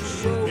 Don't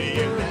shoot me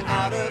into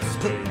outer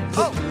space.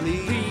 Oh,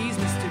 please,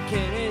 Mr.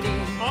 Kennedy.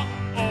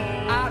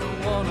 I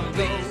don't wanna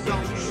go.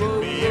 Don't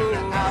shoot me into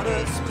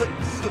outer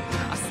space.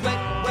 I sweat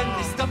when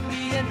they stuff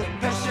me in the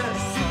pressure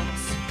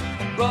suits.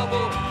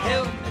 Rubble,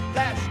 helmet,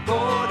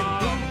 dashboard, and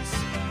boots.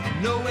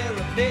 Nowhere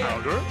up there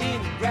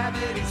in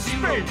gravity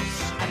zero.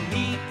 I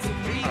need to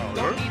breathe,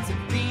 don't need to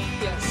be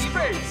a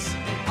space.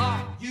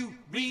 Are you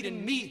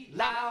reading me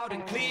loud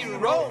and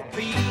clear? Oh,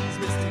 please,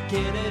 Mr.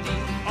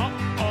 Kennedy. I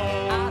don't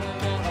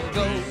wanna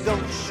go.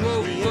 Don't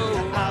show me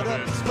out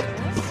of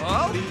space.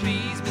 Oh,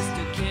 please,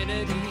 Mr.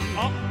 Kennedy.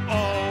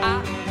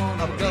 I don't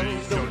wanna go.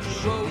 Don't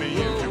show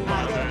me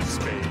out of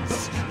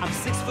space. I'm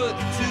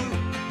 6'2",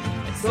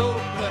 and so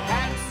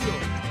perhaps you'll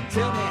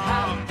tell me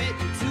how to fit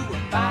into a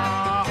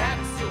five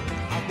capsule.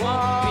 I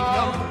won't be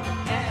known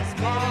as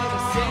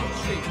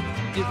mid-century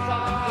if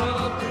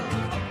I'm up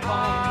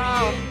upon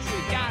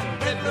re-entry. Got a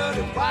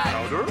red-blooded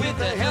wife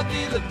with a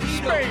healthy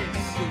libido.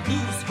 You'll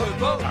lose her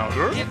vote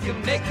if you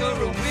make her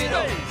a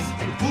widow.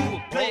 Who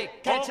will play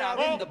catch out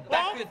in the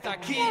back with our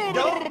kid?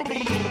 Don't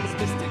please,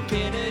 Mr.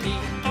 Kennedy.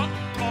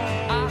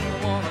 I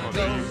don't wanna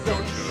go.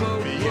 Don't throw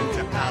me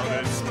into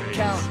outer space.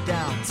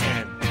 Countdown.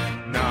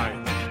 10,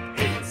 9,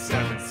 8,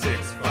 7,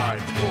 6,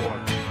 5,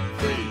 4,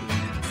 3, 2.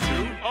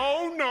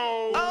 Oh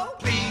no! Oh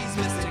please,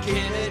 Mr.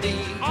 Kennedy.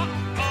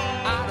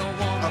 I don't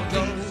wanna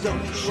go.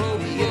 Don't throw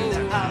me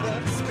into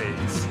outer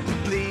space.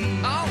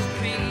 Please. Oh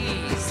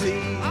please.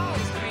 Please. Oh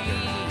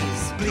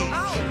please. Please.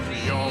 Oh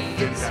please.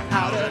 Don't into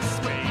outer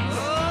space.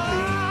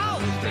 Oh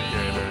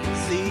please.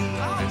 Please.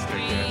 Oh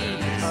please.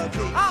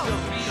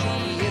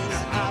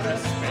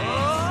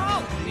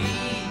 Oh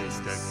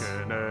please.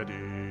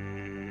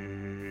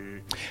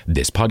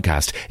 This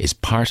podcast is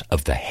part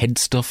of the Head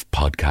Stuff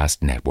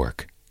Podcast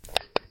Network.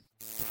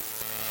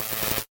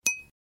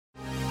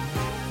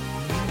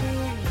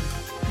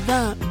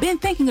 Been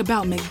thinking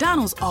about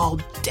McDonald's all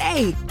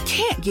day.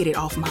 Can't get it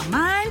off my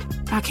mind.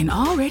 I can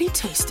already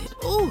taste it.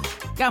 Ooh,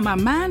 got my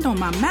mind on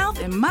my mouth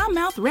and my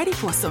mouth ready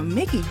for some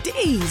Mickey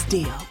D's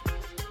deal.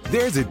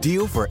 There's a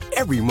deal for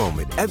every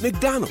moment at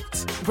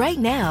McDonald's. Right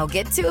now,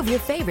 get 2 of your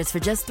favorites for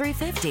just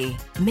 $3.50.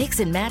 Mix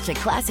and match a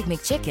classic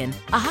McChicken,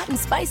 a hot and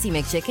spicy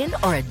McChicken,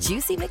 or a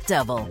juicy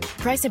McDouble.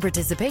 Price and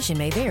participation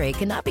may vary.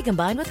 Cannot be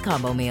combined with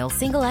combo meal.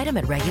 Single item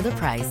at regular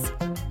price.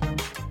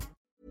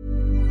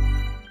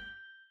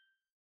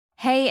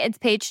 Hey, it's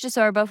Paige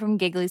DeSorbo from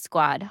Giggly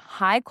Squad.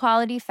 High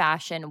quality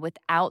fashion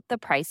without the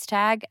price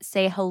tag.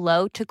 Say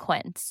hello to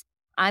Quince.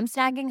 I'm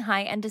snagging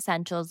high-end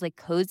essentials like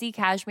cozy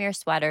cashmere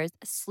sweaters,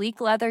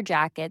 sleek leather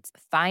jackets,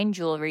 fine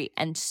jewelry,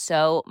 and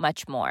so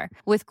much more.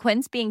 With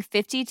Quince being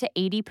 50 to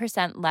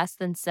 80% less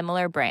than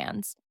similar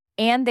brands.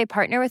 And they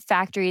partner with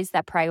factories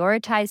that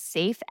prioritize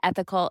safe,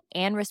 ethical,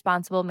 and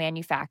responsible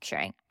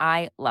manufacturing.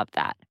 I love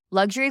that.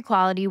 Luxury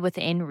quality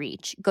within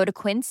reach. Go to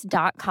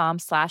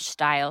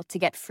quince.com/style to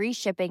get free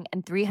shipping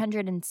and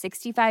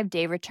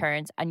 365-day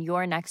returns on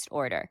your next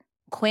order.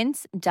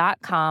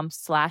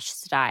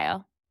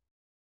 Quince.com/style.